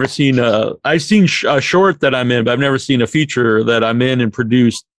had never seen I've seen a short that I'm in, but I've never seen a feature that I'm in and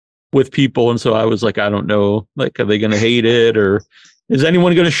produced with people. And so I was like, I don't know, are they going to hate it, or is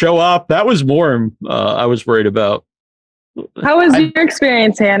anyone going to show up? That was more I was worried about. How was your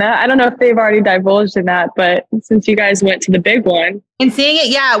experience, Hannah? I don't know if they've already divulged in that, but since you guys went to the big one. And seeing it,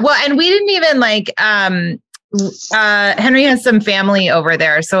 yeah. Well, and we didn't even Henry has some family over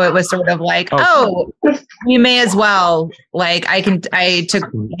there. So it was sort of you may as well, I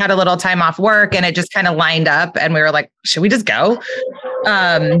had a little time off work, and it just kind of lined up, and we were like, should we just go?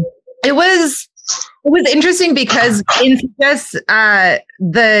 It was interesting because it's just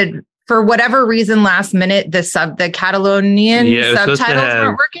for whatever reason, last minute, the Catalonian subtitles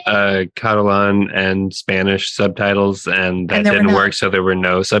weren't working. Catalan and Spanish subtitles, and that didn't work. So there were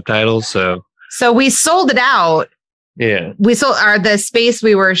no subtitles. So we sold it out, Yeah. we sold the space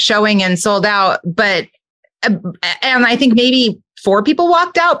we were showing in sold out, but and I think maybe 4 people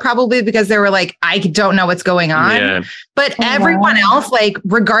walked out, probably because they were like, I don't know what's going on. Yeah. But everyone else, like,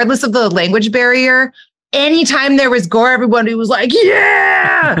 regardless of the language barrier, anytime there was gore, everybody was like,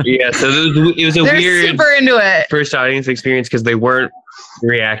 yeah. Yeah. So it was a They're weird super into it. first audience experience because they weren't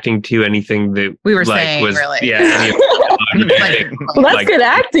reacting to anything that We were saying, really. Yeah. Well, that's good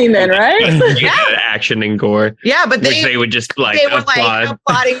acting then, right? Yeah. Action and gore. Yeah, but They would just like they were applaud. like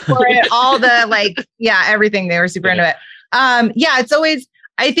applauding for it, all the like, yeah, everything. They were super into it. Yeah, it's always,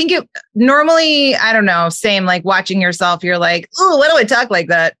 I think it normally, I don't know, same like watching yourself, you're like, oh, why do I talk like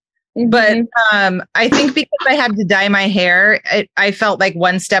that? But I think because I had to dye my hair, I felt like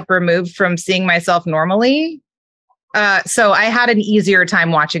one step removed from seeing myself normally. So I had an easier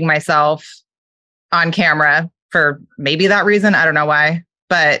time watching myself on camera for maybe that reason. I don't know why,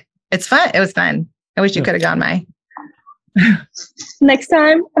 but it's fun. It was fun. I wish you could have gone my Next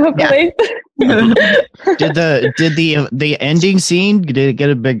time, hopefully. Did the ending scene, did it get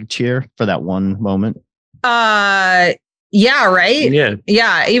a big cheer for that one moment? Yeah, right.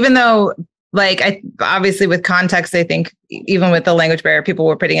 Yeah. Even though, like, I obviously with context, I think even with the language barrier, people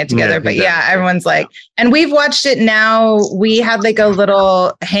were putting it together. But yeah, everyone's like, and we've watched it now. We had like a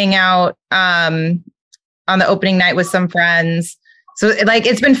little hangout on the opening night with some friends. So like,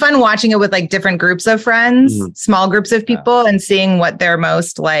 it's been fun watching it with like different groups of friends, small groups of people, and seeing what they're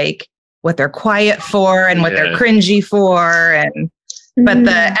most like, what they're quiet for and what they're cringy for. And but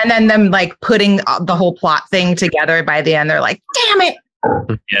and then them like putting the whole plot thing together by the end, they're like, damn it.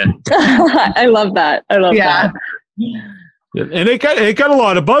 Yeah. I love that. I love that. And it got a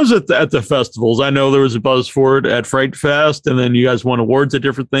lot of buzz at the festivals. I know there was a buzz for it at Fright Fest, and then you guys won awards at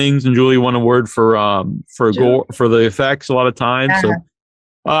different things. And Julie won an award for gore, for the effects a lot of times. So,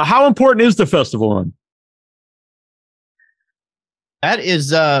 how important is the festival run? That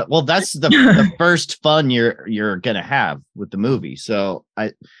is well, that's the first fun you're gonna have with the movie. So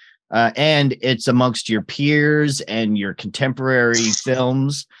and it's amongst your peers and your contemporary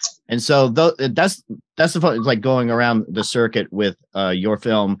films. And so that's the fun. It's like going around the circuit with your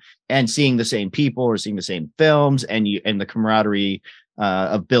film and seeing the same people or seeing the same films, and the camaraderie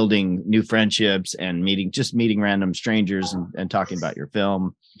of building new friendships and meeting random strangers and talking about your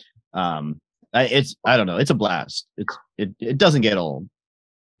film. It's, I don't know, it's a blast. It doesn't get old.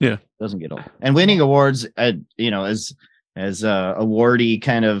 Yeah, it doesn't get old. And winning awards, as awardee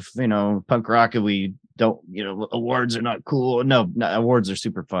kind of, punk rock, we don't, awards are not cool. No, awards are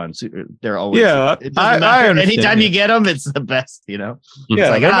super fun. They're always, it doesn't matter. Anytime you get them, it's the best, Yeah,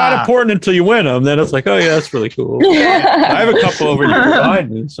 like, they're not important until you win them. Then it's like, oh yeah, that's really cool. I have a couple over here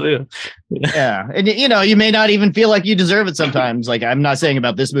behind me. So yeah. And you may not even feel like you deserve it sometimes. Like, I'm not saying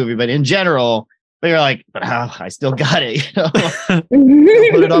about this movie, but in general, but you're like, but I still got it. Put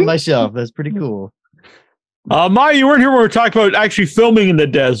it on my shelf. That's pretty cool. Maya, you weren't here when we were talking about actually filming in the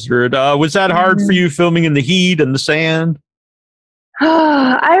desert. Was that hard for you, filming in the heat and the sand?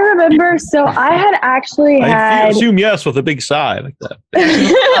 I remember. So I had actually I assume yes, with a big sigh like that.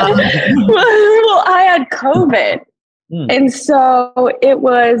 Well, I had COVID. And so it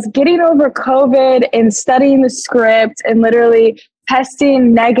was getting over COVID and studying the script and literally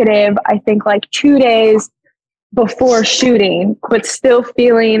testing negative, I think like 2 days before shooting, but still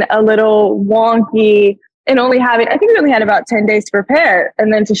feeling a little wonky. And I think we only had about 10 days to prepare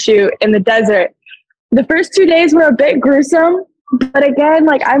and then to shoot in the desert. The first 2 days were a bit gruesome, but again,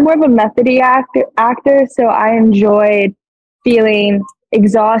 like, I'm more of a methody actor, so I enjoyed feeling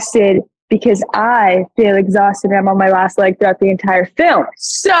exhausted because I feel exhausted. I'm on my last leg throughout the entire film.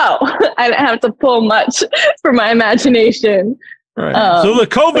 So I didn't have to pull much for my imagination. Right. So the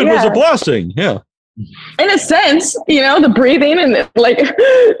COVID was a blessing. Yeah. In a sense, the breathing and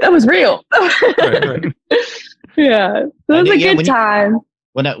that was real. Right. Yeah. So it was a good time.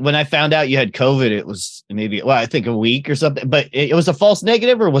 When I found out you had COVID, it was maybe, I think a week or something, but it was a false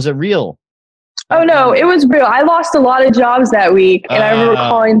negative, or was it real? Oh no, it was real. I lost a lot of jobs that week, and I remember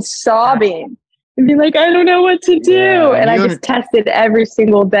calling sobbing and being like, I don't know what to do. And I just tested every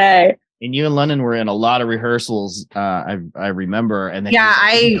single day. And you and London were in a lot of rehearsals. I remember. And then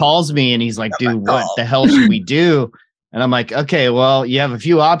he calls me and he's like, dude, what the hell should we do? And I'm like, okay, well, you have a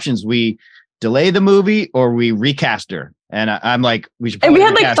few options. We delay the movie or we recast her. And I'm like, we should. And we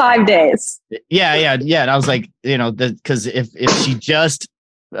had like 5 days. Yeah. And I was like, because if she just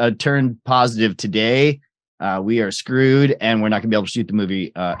turned positive today, we are screwed and we're not gonna be able to shoot the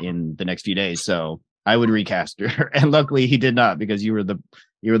movie in the next few days. So I would recast her. And luckily he did not, because you were the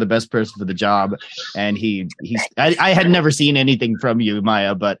You were the best person for the job. And I had never seen anything from you,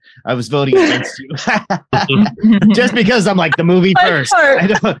 Maya, but I was voting against you just because I'm like the movie first. I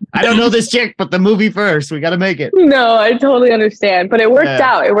don't know this chick, but the movie first. We got to make it. No, I totally understand, but it worked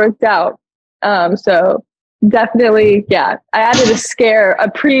out. It worked out. So definitely, yeah. I added a scare, a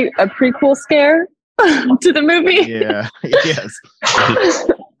prequel scare to the movie. Yeah. Yes.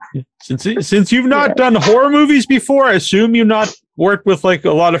 Since you've not done horror movies before, I assume you've not worked with like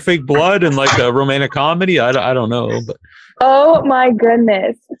a lot of fake blood and like a romantic comedy. I don't know, but oh my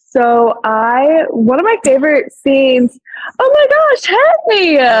goodness! So one of my favorite scenes. Oh my gosh!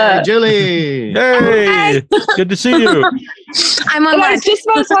 Hey, Julie. Hey, good to see you. I was just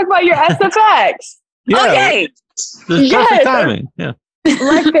about to talk about your SFX. Yeah, okay. Perfect timing. Yeah.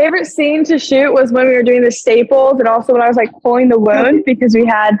 My favorite scene to shoot was when we were doing the staples and also when I was like pulling the wound because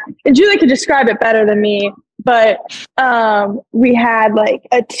and Julie could describe it better than me, but we had like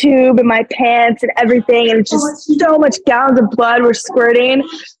a tube in my pants and everything and just so much gallons of blood were squirting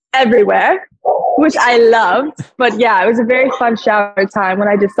everywhere, which I loved. But yeah, it was a very fun shower time when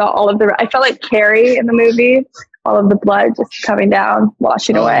I just saw I felt like Carrie in the movie. All of the blood just coming down,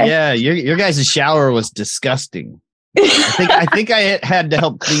 washing away. Yeah, your guys' shower was disgusting. I think I had to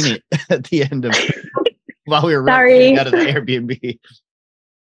help clean it at the end of while we were running out of the Airbnb.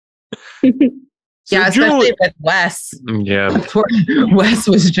 Yeah, especially with Wes. Yeah, Wes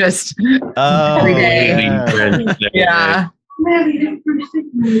was just every day. Yeah.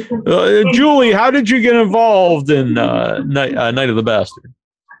 Julie, how did you get involved in Night of the Bastard?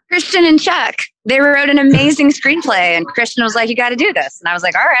 Christian and Chuck, they wrote an amazing screenplay, and Christian was like, "You got to do this," and I was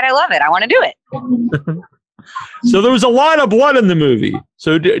like, "All right, I love it. I want to do it." So there was a lot of blood in the movie.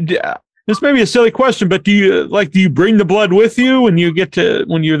 So this may be a silly question, but do you bring the blood with you when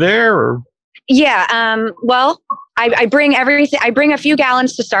you're there? Or? Yeah. Well, I bring everything. I bring a few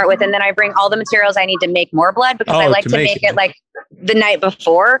gallons to start with, and then I bring all the materials I need to make more blood because I like to make it like the night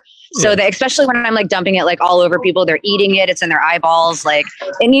before. So that especially when I'm like dumping it like all over people, they're eating it. It's in their eyeballs. Like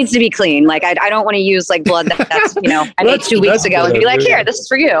it needs to be clean. Like I don't want to use like blood that's I made 2 weeks ago and be like, here, this is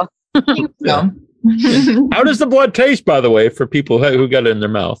for you. Yeah. How does the blood taste, by the way, for people who got it in their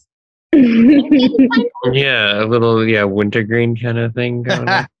mouth? Yeah, a little wintergreen kind of thing going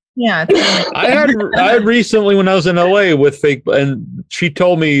on. Yeah, I had recently when I was in LA with fake, and she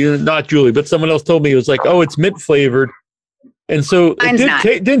told me, not Julie, but someone else told me it was like, oh, it's mint flavored, and so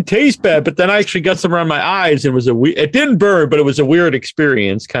it didn't taste bad. But then I actually got some around my eyes, and it didn't burn, but it was a weird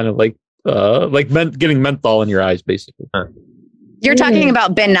experience, kind of like getting menthol in your eyes, basically. You're talking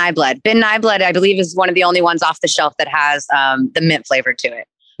about Ben Nye blood. Ben Nye blood, I believe, is one of the only ones off the shelf that has the mint flavor to it.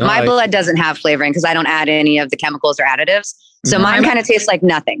 My blood doesn't have flavoring because I don't add any of the chemicals or additives. So mine kind of tastes like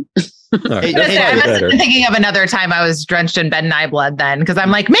nothing. I must have been thinking of another time I was drenched in Ben Nye blood then because I'm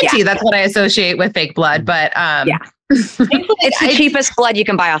like minty. Yeah. That's what I associate with fake blood. But yeah, it's the cheapest blood you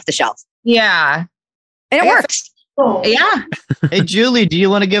can buy off the shelf. Yeah, and it works. Yeah. Hey, Julie, do you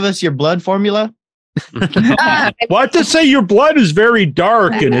want to give us your blood formula? Well, I have to say your blood is very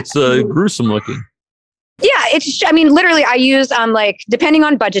dark and it's gruesome looking. Yeah, literally I use like depending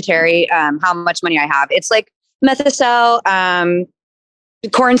on budgetary, how much money I have. It's like Methocel,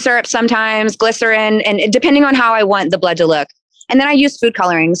 corn syrup sometimes, glycerin, and depending on how I want the blood to look. And then I use food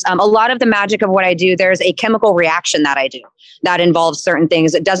colorings. A lot of the magic of what I do, there's a chemical reaction that I do that involves certain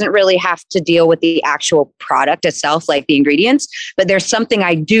things. It doesn't really have to deal with the actual product itself, like the ingredients, but there's something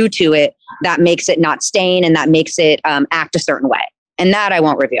I do to it that makes it not stain and that makes it act a certain way. And that I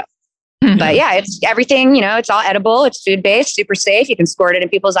won't reveal. Mm-hmm. But yeah, it's everything, it's all edible. It's food-based, super safe. You can squirt it in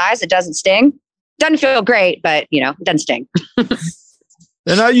people's eyes. It doesn't sting. Doesn't feel great, but it doesn't sting.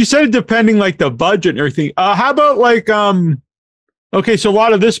 And you said depending like the budget and everything. How about like, okay, so a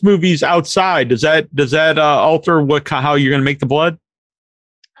lot of this movie's outside. Does that alter how you're going to make the blood?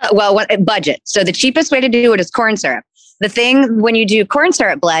 Budget. So the cheapest way to do it is corn syrup. The thing when you do corn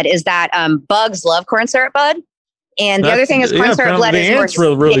syrup blood is that bugs love corn syrup blood. And the other thing is corn syrup blood is more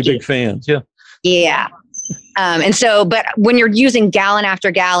sticky. Really big fans. Yeah. Yeah. And so, but when you're using gallon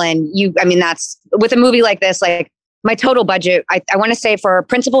after gallon, that's with a movie like this, like my total budget, I want to say for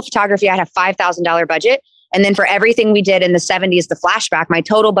principal photography, I had a $5,000 budget. And then for everything we did in the 70s, the flashback, my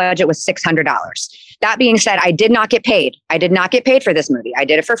total budget was $600. That being said, I did not get paid. I did not get paid for this movie. I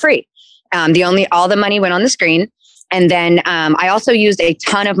did it for free. All the money went on the screen. And then I also used a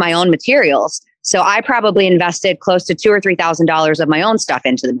ton of my own materials. So I probably invested close to $2,000 or $3,000 of my own stuff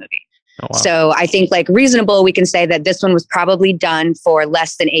into the movie. Oh, wow. So I think like reasonable, we can say that this one was probably done for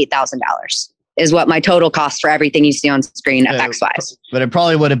less than $8,000 is what my total cost for everything you see on screen effects wise. But it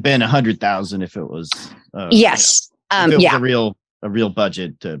probably would have been $100,000 if it was. Yes. The real a real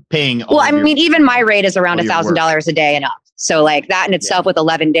budget to paying. Well, I mean, even my rate is around $1,000 a day and up. So like that in itself with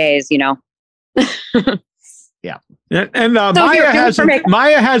 11 days, you know. Yeah. And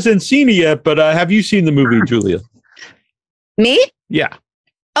Maya hasn't seen it yet, but have you seen the movie, Julia? Me? Yeah.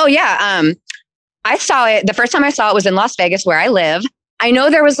 Oh yeah. I saw it. The first time I saw it was in Las Vegas, where I live. I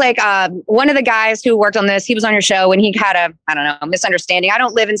know there was like one of the guys who worked on this. He was on your show and he had a misunderstanding. I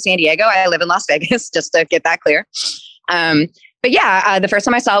don't live in San Diego. I live in Las Vegas, just to get that clear. But yeah, the first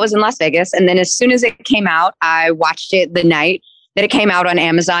time I saw it was in Las Vegas. And then as soon as it came out, I watched it the night that it came out on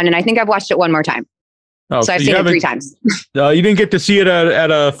Amazon. And I think I've watched it one more time. Oh, so I've seen it 3 times. You didn't get to see it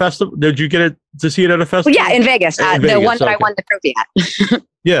at a festival? Did you get to see it at a festival? Well, yeah, in Vegas. The one that I won the trophy at.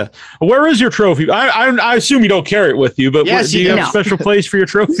 Yeah. Where is your trophy? I assume you don't carry it with you, but yes, do you have a special place for your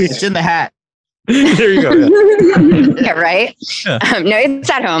trophy? It's in the hat. There you go. Yeah, yeah right? Yeah. No, it's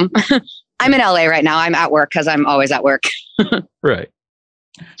at home. I'm in LA right now. I'm at work because I'm always at work. Right.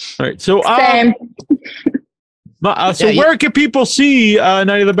 All right. So, Same. Where can people see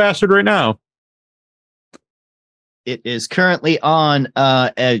Night of the Bastard right now? It is currently on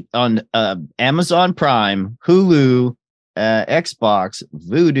Amazon Prime, Hulu, Xbox,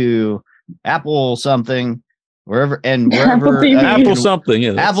 Vudu, Apple something, wherever Apple something,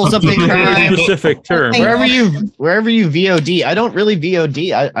 yeah. Apple something specific term. Wherever you VOD. I don't really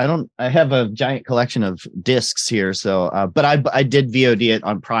VOD. I have a giant collection of discs here, so but I did VOD it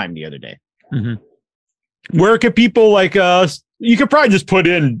on Prime the other day. Mm-hmm. Where can people like you could probably just put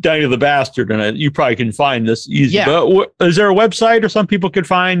in Night of the Bastard and you probably can find this easy. Yeah. But is there a website or some people could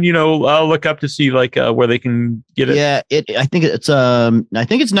find, look up to see like where they can get it? Yeah, I think it's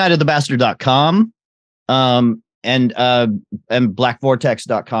nightofthebastard.com. And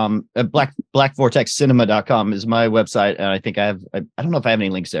blackvortex.com, blackvortexcinema.com is my website. And I think I don't know if I have any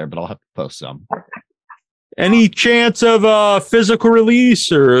links there, but I'll have to post some. Any chance of a physical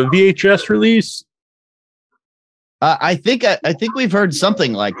release or a VHS release? I think we've heard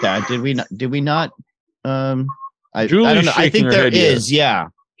something like that. Did we not? I don't know. I think there is. Yeah.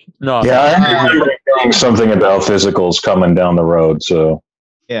 No. Yeah, I remember hearing something about physicals coming down the road. So.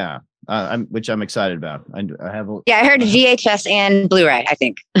 Yeah. Which I'm excited about. I heard VHS and Blu-ray, I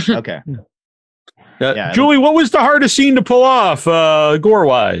think. Okay. Julie, what was the hardest scene to pull off,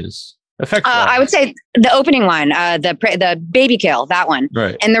 gore-wise? I would say the opening one, the baby kill, that one.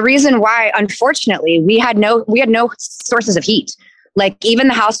 Right. And the reason why, unfortunately, we had no sources of heat. Like even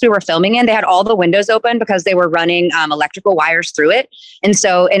the house we were filming in, they had all the windows open because they were running electrical wires through it. And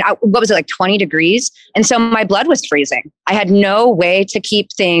so, what was it, like 20 degrees? And so my blood was freezing. I had no way to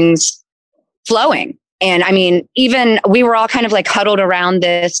keep things flowing. And I mean, even we were all kind of like huddled around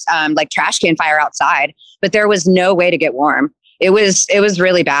this like trash can fire outside, but there was no way to get warm. It was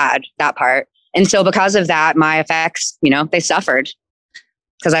really bad, that part. And so because of that, my effects, they suffered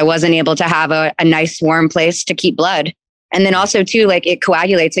because I wasn't able to have a nice warm place to keep blood. And then also too, like it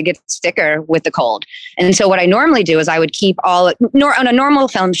coagulates, it gets thicker with the cold. And so what I normally do is I would keep on a normal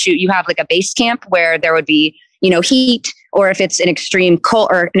film shoot, you have like a base camp where there would be, heat, or if it's an extreme cold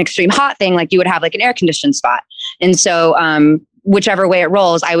or an extreme hot thing, like you would have like an air conditioned spot. And so, whichever way it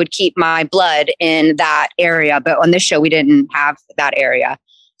rolls, I would keep my blood in that area. But on this show, we didn't have that area.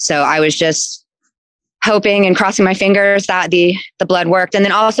 So I was just hoping and crossing my fingers that the blood worked. And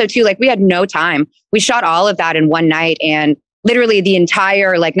then also too, like we had no time. We shot all of that in one night, and literally the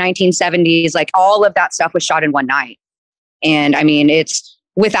entire like 1970s, like all of that stuff was shot in one night. And I mean, it's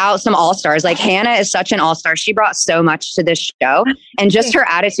without some all-stars. Like Hannah is such an all-star. She brought so much to this show, and just her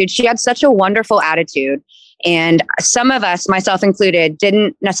attitude. She had such a wonderful attitude. And some of us, myself included,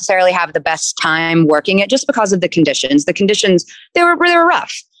 didn't necessarily have the best time working it just because of the conditions. The conditions, they were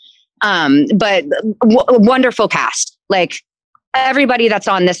rough. But wonderful cast. Like everybody that's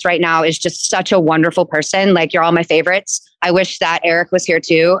on this right now is just such a wonderful person. Like you're all my favorites. I wish that Eric was here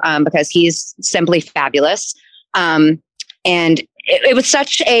too, because he's simply fabulous. And it was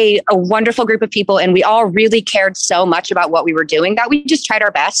such a wonderful group of people. And we all really cared so much about what we were doing that we just tried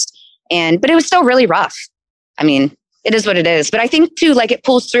our best. But it was still really rough. I mean, it is what it is. But I think too, like it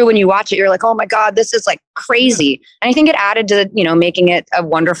pulls through when you watch it. You're like, oh my God, this is like crazy. And I think it added to, making it a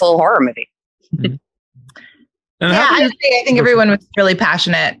wonderful horror movie. Mm-hmm. I think everyone was really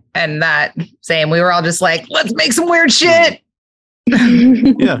passionate, and that same. We were all just like, let's make some weird shit.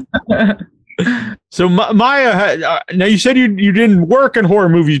 Yeah. So Maya, now you said you didn't work in horror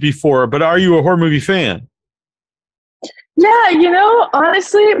movies before, but are you a horror movie fan? Yeah,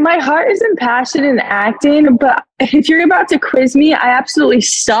 honestly, my heart isn't passionate in acting, but if you're about to quiz me, I absolutely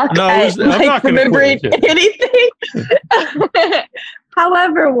suck at remembering anything.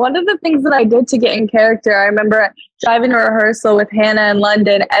 However, one of the things that I did to get in character, I remember driving to rehearsal with Hannah in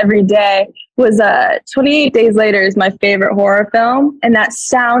London every day, was 28 Days Later is my favorite horror film, and that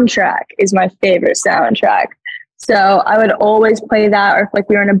soundtrack is my favorite soundtrack. So I would always play that, or if like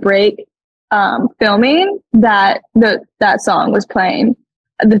we were in a break filming, that song was playing,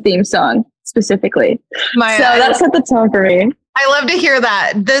 the theme song specifically. That set the tone for me. I love to hear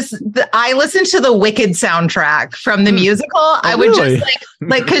that. I listened to the Wicked soundtrack from the musical. I would just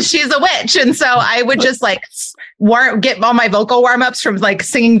like, cause she's a witch. And so I would just like get all my vocal warm-ups from like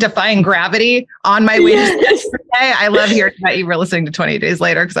singing Defying Gravity on my way to day. I love hearing that you were listening to 28 Days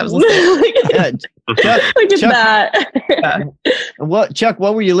Later because I was listening. Chuck,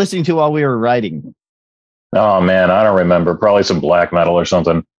 what were you listening to while we were writing? Oh man, I don't remember. Probably some black metal or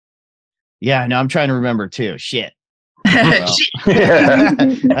something. Yeah, no, I'm trying to remember too. Shit. I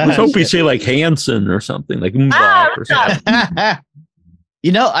was hoping you say like Hanson or something like or something.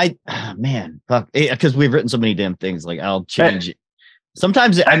 You know, because we've written so many damn things. Like I'll change it.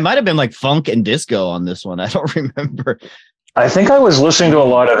 Sometimes I might have been like funk and disco on this one. I don't remember. I think I was listening to a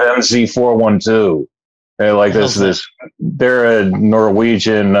lot of MZ412. They're like this. They're a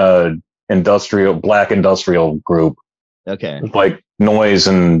Norwegian black industrial group. Okay, like noise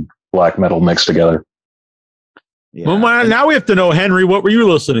and black metal mixed together. Yeah. Well, now we have to know, Henry, what were you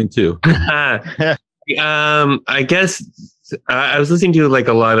listening to? I guess I was listening to like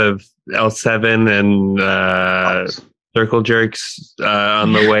a lot of L7 and Circle Jerks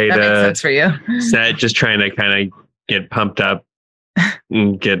on the way that makes sense for you. Set, just trying to kind of get pumped up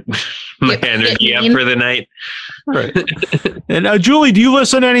and get my energy up for the night. Right. And Julie, do you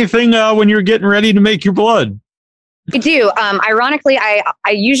listen to anything when you're getting ready to make your blood? I do. Ironically, I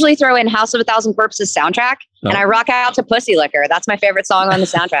usually throw in House of a Thousand Corpses soundtrack, and I rock out to Pussy Liquor. That's my favorite song on the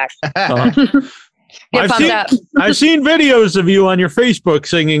soundtrack. I've seen videos of you on your Facebook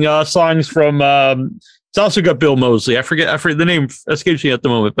singing songs from. It's also got Bill Moseley. I forget the name escapes me at the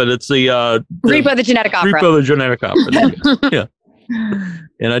moment, but it's the Repo the Genetic Opera. Repo the Genetic Opera. Yeah.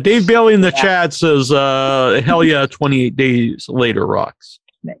 And Dave Bailey in the chat says, "Hell yeah, 28 Days Later rocks."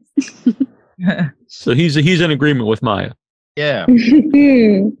 Nice. So he's in agreement with Maya. Yeah.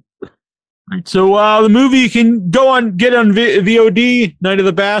 Right, so the movie can get on VOD. Night of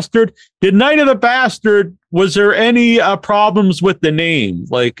the Bastard. Did Night of the Bastard? Was there any problems with the name,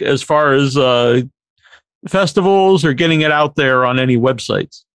 like as far as festivals or getting it out there on any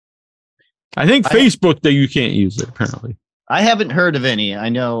websites? I think Facebook that you can't use it apparently. I haven't heard of any. I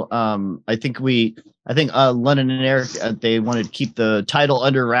know. I think London and Eric, they wanted to keep the title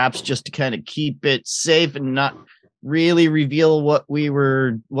under wraps just to kind of keep it safe and not really reveal what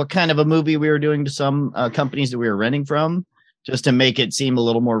kind of a movie we were doing to some companies that we were renting from, just to make it seem a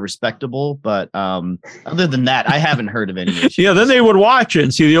little more respectable. But other than that, I haven't heard of any issues. Yeah, then they would watch it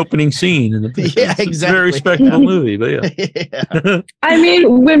and see the opening scene. And exactly. Very respectable movie, but yeah. I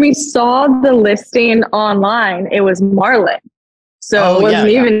mean, when we saw the listing online, it was Marlin. So it wasn't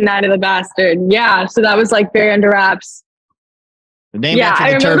even Night of the Bastard. Yeah, so that was like very under wraps.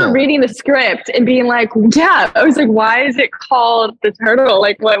 I remember reading the script and being like, I was like, why is it called the turtle?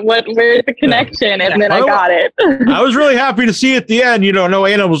 Like, where's the connection? And then I got it. I was really happy to see at the end, no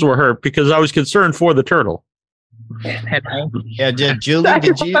animals were hurt because I was concerned for the turtle. Yeah, Julie,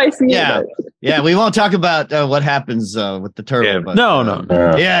 did you? Yeah, we won't talk about what happens with the turtle. Yeah. But, No.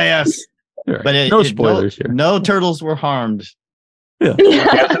 Yes. Sure. But no spoilers here. No turtles were harmed. Yeah.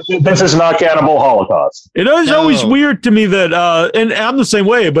 This is not Cannibal Holocaust. It is always weird to me that, and I'm the same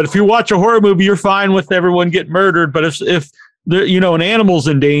way, but if you watch a horror movie, you're fine with everyone getting murdered. But if an animal's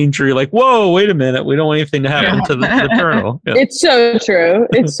in danger, you're like, whoa, wait a minute. We don't want anything to happen to the turtle. Yeah. It's so true.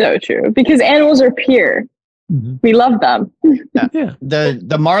 It's so true because animals are pure. Mm-hmm. We love them. Yeah.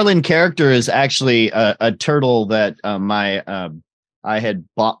 The Marlin character is actually a turtle that I had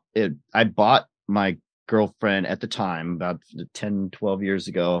bought. I bought my girlfriend at the time, about 10, 12 years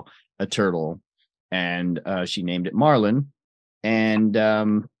ago, a turtle, and she named it Marlin. And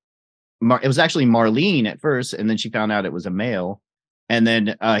it was actually Marlene at first, and then she found out it was a male. And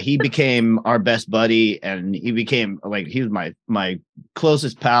then he became our best buddy, and he became he was my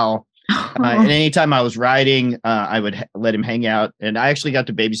closest pal. And anytime I was riding, I would let him hang out, and I actually got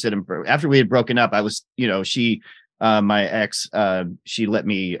to babysit him after we had broken up. I was, my ex, she let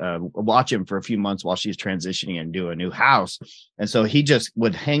me watch him for a few months while she was transitioning into a new house. And so he just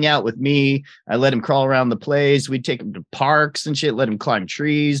would hang out with me. I let him crawl around the place. We'd take him to parks and shit, let him climb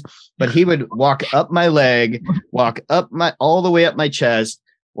trees. But he would walk up my leg, walk up all the way up my chest,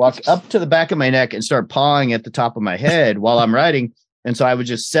 walk up to the back of my neck and start pawing at the top of my head while I'm riding. And so I would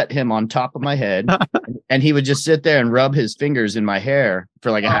just set him on top of my head and he would just sit there and rub his fingers in my hair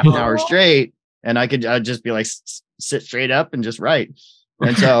for like a half an hour straight. And I'd just be like, sit straight up and just write.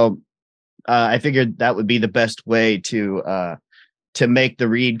 And so I figured that would be the best way to make the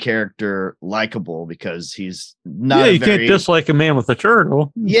Reed character likable, because he's not. You can't dislike a man with a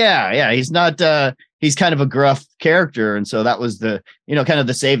turtle. Yeah. He's not. He's kind of a gruff character, and so that was the kind of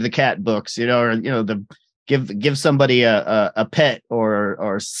the Save the Cat books, or the give somebody a pet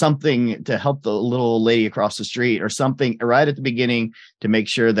or something to help the little old lady across the street or something right at the beginning to make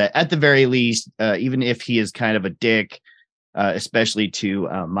sure that at the very least, even if he is kind of a dick, especially to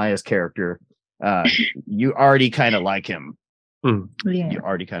Maya's character, you already kind of like him. Yeah. You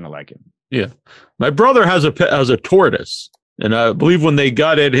already kind of like him. Yeah. My brother has a tortoise, and I believe when they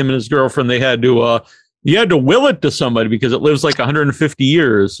got it, him and his girlfriend, they had to will it to somebody because it lives like 150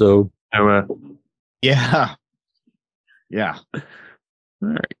 years. So yeah. All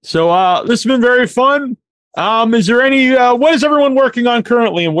right. So this has been very fun. Is there any what is everyone working on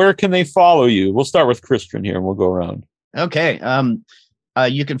currently, and where can they follow you? We'll start with Christian here and we'll go around. Okay.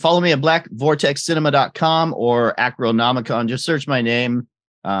 You can follow me at blackvortexcinema.com or Acronomicon. Just search my name.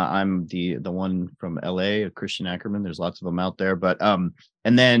 I'm the one from LA, Christian Ackerman. There's lots of them out there, but and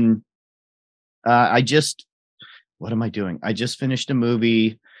then what am I doing? I just finished a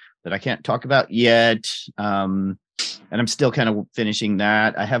movie that I can't talk about yet. And I'm still kind of finishing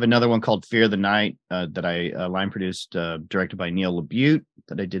that. I have another one called Fear the Night that I line produced, directed by Neil LaBute,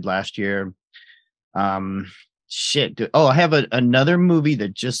 that I did last year. I have another movie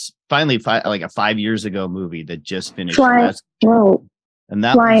that just finally, like a 5 years ago movie that just finished. And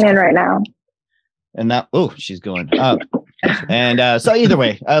that flying in right now. And that, she's going up. And so either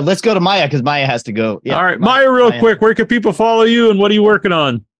way, let's go to Maya because Maya has to go. Yeah, all right, Maya, quick, where can people follow you and what are you working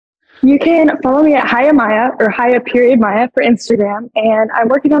on? You can follow me at Haya Maya or Haya.Maya for Instagram. And I'm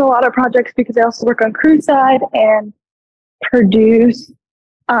working on a lot of projects because I also work on crew side and produce,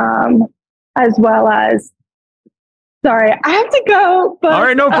 as well as. Sorry, I have to go. But, all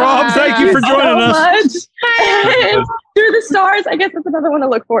right, no problem. Thank you for joining us. Through the Stars, I guess that's another one to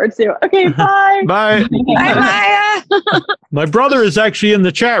look forward to. Okay, bye. Bye. Bye, Maya. My brother is actually in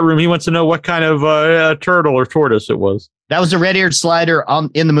the chat room. He wants to know what kind of turtle or tortoise it was. That was a red-eared slider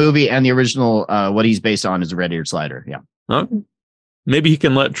in the movie, and the original, what he's based on, is a red-eared slider. Yeah. Huh? Maybe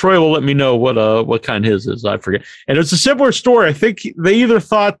Troy will let me know what kind his is. I forget. And it's a similar story. I think they either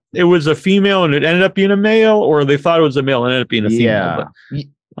thought it was a female and it ended up being a male, or they thought it was a male and ended up being a female. Yeah.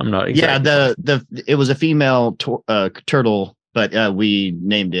 I'm not exactly. Yeah, it was a female turtle, but we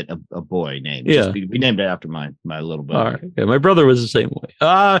named it a boy name. Yeah. We named it after my little brother. All right. Yeah, my brother was the same way.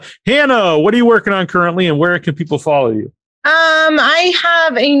 Hannah, what are you working on currently, and where can people follow you? I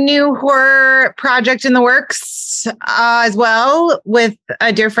have a new horror project in the works as well with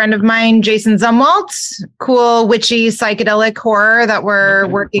a dear friend of mine, Jason Zumwalt. Cool, witchy, psychedelic horror that we're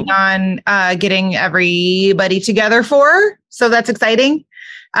working on getting everybody together for. So that's exciting.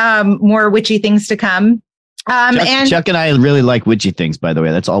 More witchy things to come. Chuck and I really like witchy things, by the way.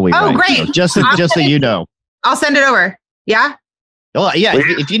 That's all we write. Great. So just so you know. I'll send it over. Yeah? Oh, yeah.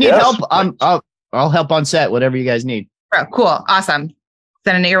 If you need help, I'll help on set, whatever you guys need. Oh, cool. Awesome.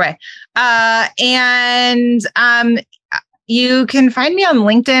 Sending it your way. And you can find me on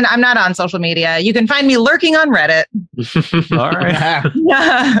LinkedIn. I'm not on social media. You can find me lurking on Reddit. All right.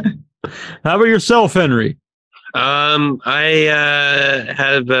 How about yourself, Henry? I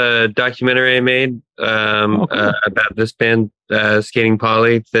have a documentary I made about this band, Skating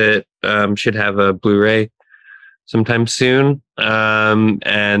Polly, that should have a Blu-ray sometime soon. I'm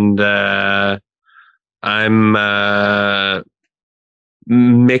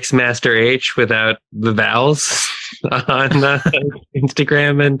Mixmaster H without the vowels on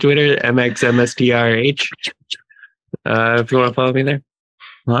Instagram and Twitter, MXMSTRH. If you want to follow me there.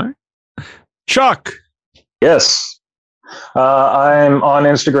 All right. Chuck. Yes. I'm on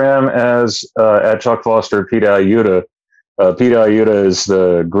Instagram as at Chuck Foster Pita Ayuda. Pita Ayuda is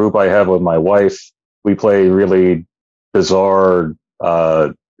the group I have with my wife. We play really bizarre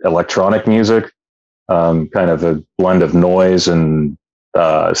electronic music. Kind of a blend of noise and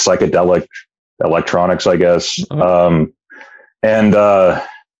psychedelic electronics, I guess.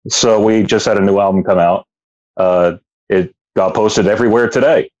 So we just had a new album come out. It got posted everywhere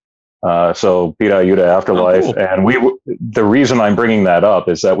today. So Pita Ayuda Afterlife. Oh, cool. And the reason I'm bringing that up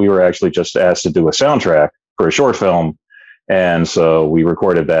is that we were actually just asked to do a soundtrack for a short film. And so we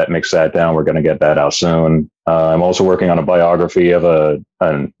recorded that, mixed that down. We're going to get that out soon. I'm also working on a biography of a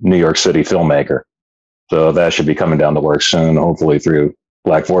New York City filmmaker. So that should be coming down the works soon, hopefully through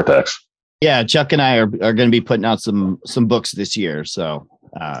Black Vortex. Yeah, Chuck and I are going to be putting out some books this year. So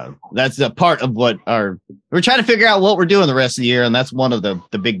that's a part of what we're trying to figure out what we're doing the rest of the year. And that's one of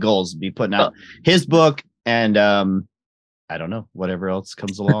the big goals, to be putting out his book and I don't know, whatever else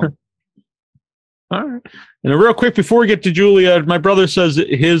comes along. All right. And real quick, before we get to Julia, my brother says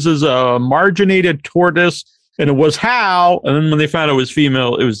his is a marginated tortoise, and it was Hal. And then when they found out it was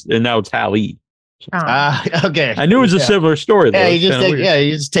female, and now it's Hallie. Okay. I knew it was a similar story, though. Yeah,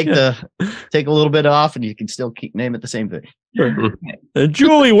 you just take take a little bit off, and you can still name it the same thing. Sure. And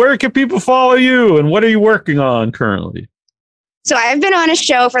Julie, where can people follow you, and what are you working on currently? So I've been on a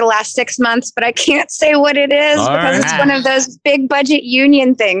show for the last 6 months, but I can't say what it is it's one of those big budget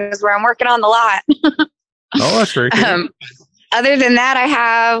union things where I'm working on the lot. Oh, that's very cool. Other than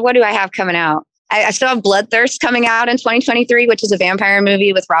that, what do I have coming out? I still have Bloodthirst coming out in 2023, which is a vampire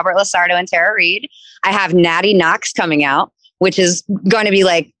movie with Robert Lasardo and Tara Reid. I have Natty Knox coming out, which is going to be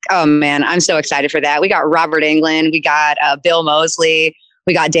like, oh man, I'm so excited for that. We got Robert Englund, we got Bill Moseley,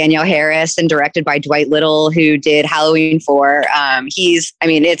 we got Danielle Harris, and directed by Dwight Little, who did Halloween 4.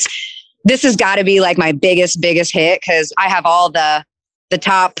 This has got to be like my biggest hit because I have all the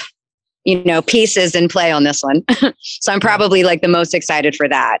top, pieces in play on this one. So I'm probably like the most excited for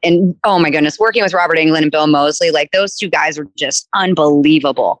that. And oh my goodness, working with Robert Englund and Bill Moseley, like those two guys are just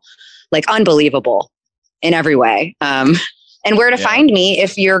unbelievable in every way. And where to find me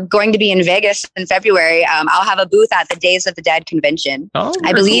if you're going to be in Vegas in February, I'll have a booth at the Days of the Dead convention. Oh,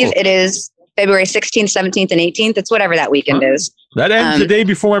 I believe it is February 16th, 17th, and 18th. It's whatever that weekend is. That ends the day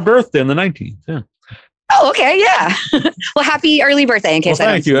before my birthday on the 19th. Yeah. Oh, okay. Yeah. Well, happy early birthday in case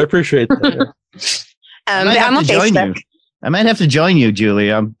thank you. I appreciate that. I'm on Facebook. I might have to join you,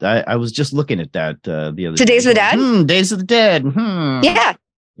 Julie. I was just looking at that the other day. Days of the Dead? Days of the Dead. Yeah.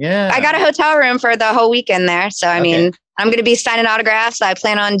 Yeah. I got a hotel room for the whole weekend there. So, I mean, I'm going to be signing autographs. I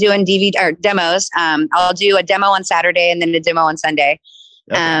plan on doing DVD or demos. I'll do a demo on Saturday and then a demo on Sunday.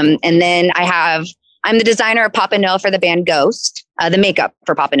 Okay. And then I'm the designer of Papa Noel for the band Ghost, the makeup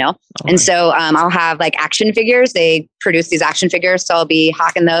for Papa Noel. And so I'll have like action figures. They produce these action figures. So I'll be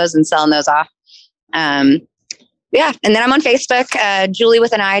hawking those and selling those off. Yeah. And then I'm on Facebook, Julie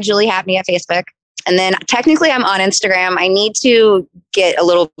with an I, Julie Happy at Facebook. And then technically I'm on Instagram. I need to get a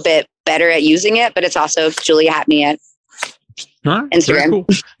little bit better at using it, but it's also Julia Happy at Instagram. Cool.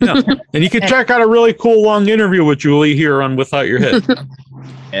 Yeah. And you can check out a really cool long interview with Julie here on Without Your Head.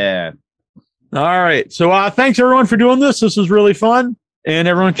 Yeah. All right. So thanks everyone for doing this. This was really fun. And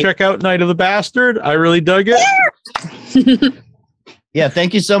everyone check out Night of the Bastard. I really dug it. Yeah,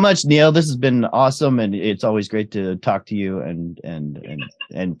 thank you so much, Neil. This has been awesome, and it's always great to talk to you. And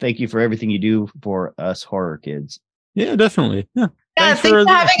thank you for everything you do for us horror kids. Yeah, definitely. Yeah, thanks for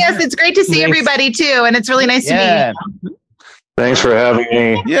having us. It's great to see everybody too, and it's really nice to meet you. Thanks for having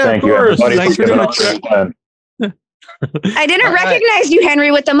me. Yeah, thank of you, course. everybody. Thanks for doing it. I didn't recognize you,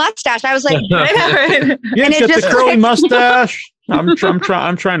 Henry, with the mustache. I was like, yeah, and it just the curly mustache. I'm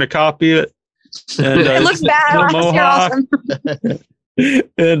trying to copy it. And, it looks bad. You're awesome.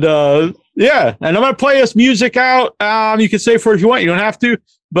 And and I'm gonna play this music out. You can say for it if you want, you don't have to,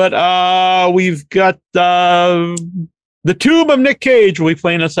 but we've got the Tomb of Nick Cage will be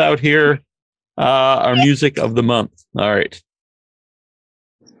playing us out here, our music of the month. All right,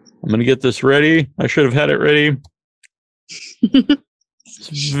 I'm gonna get this ready. I should have had it ready.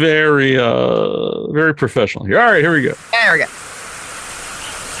 It's very very professional here. All right, here we go. There we go.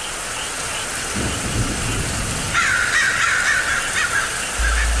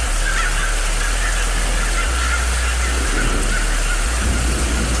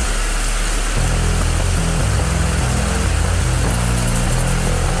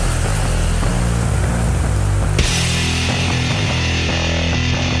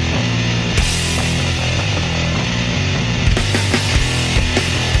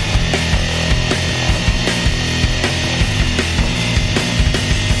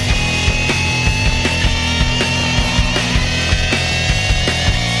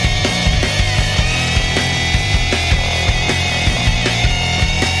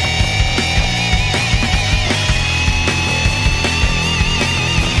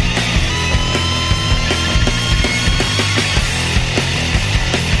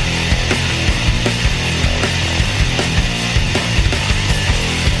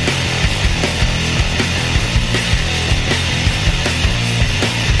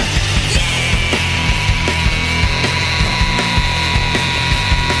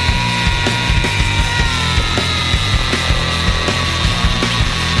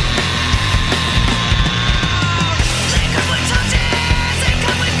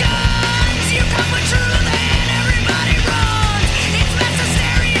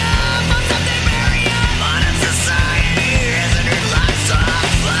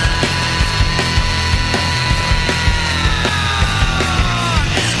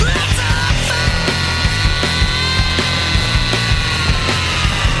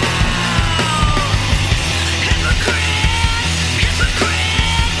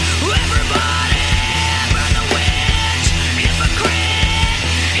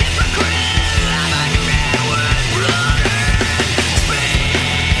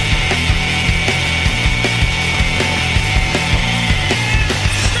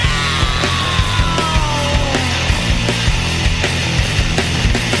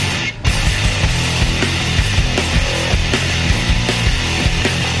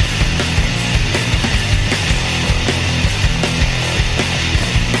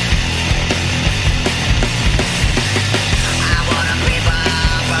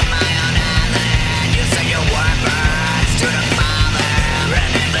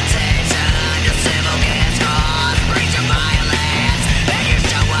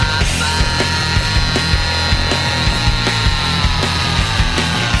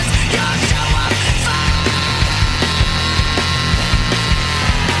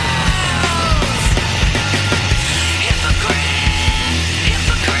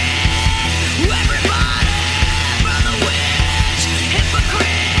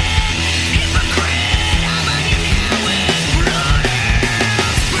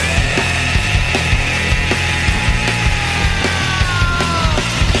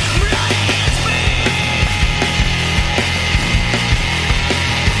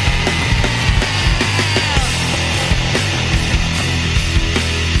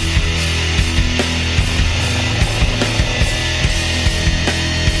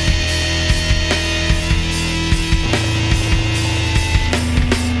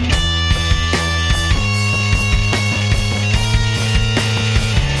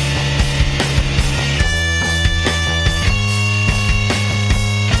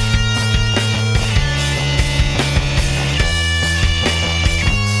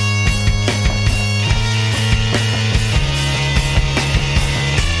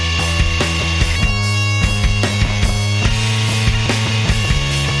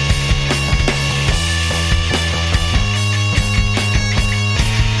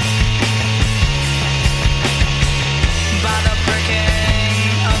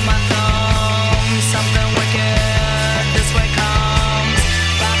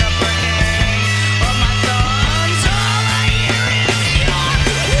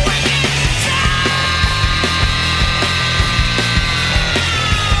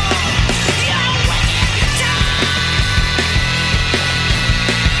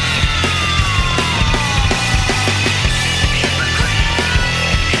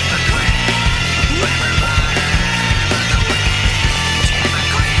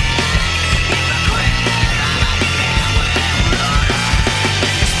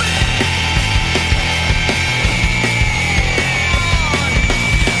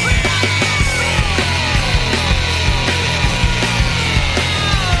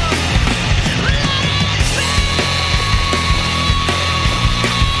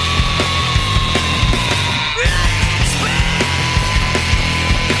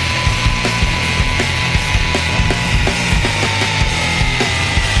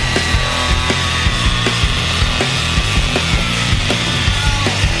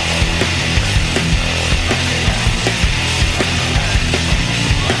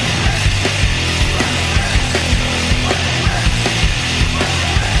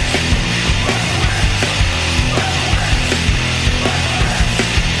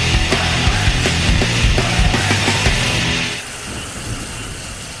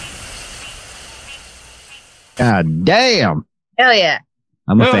 God damn. Hell yeah.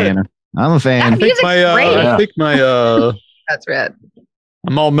 I'm a fan. I'm a fan. That music's great. I think my That's rad.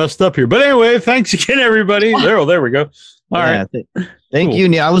 I'm all messed up here. But anyway, thanks again, everybody. There we go. All right. Thank you,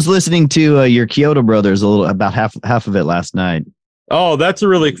 Neil. I was listening to your Kyoto Brothers about half of it last night. Oh, that's a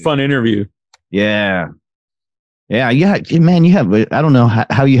really fun interview. Yeah. Yeah, man, you have, I don't know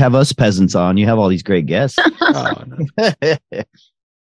how you have us peasants on. You have all these great guests. Oh, no.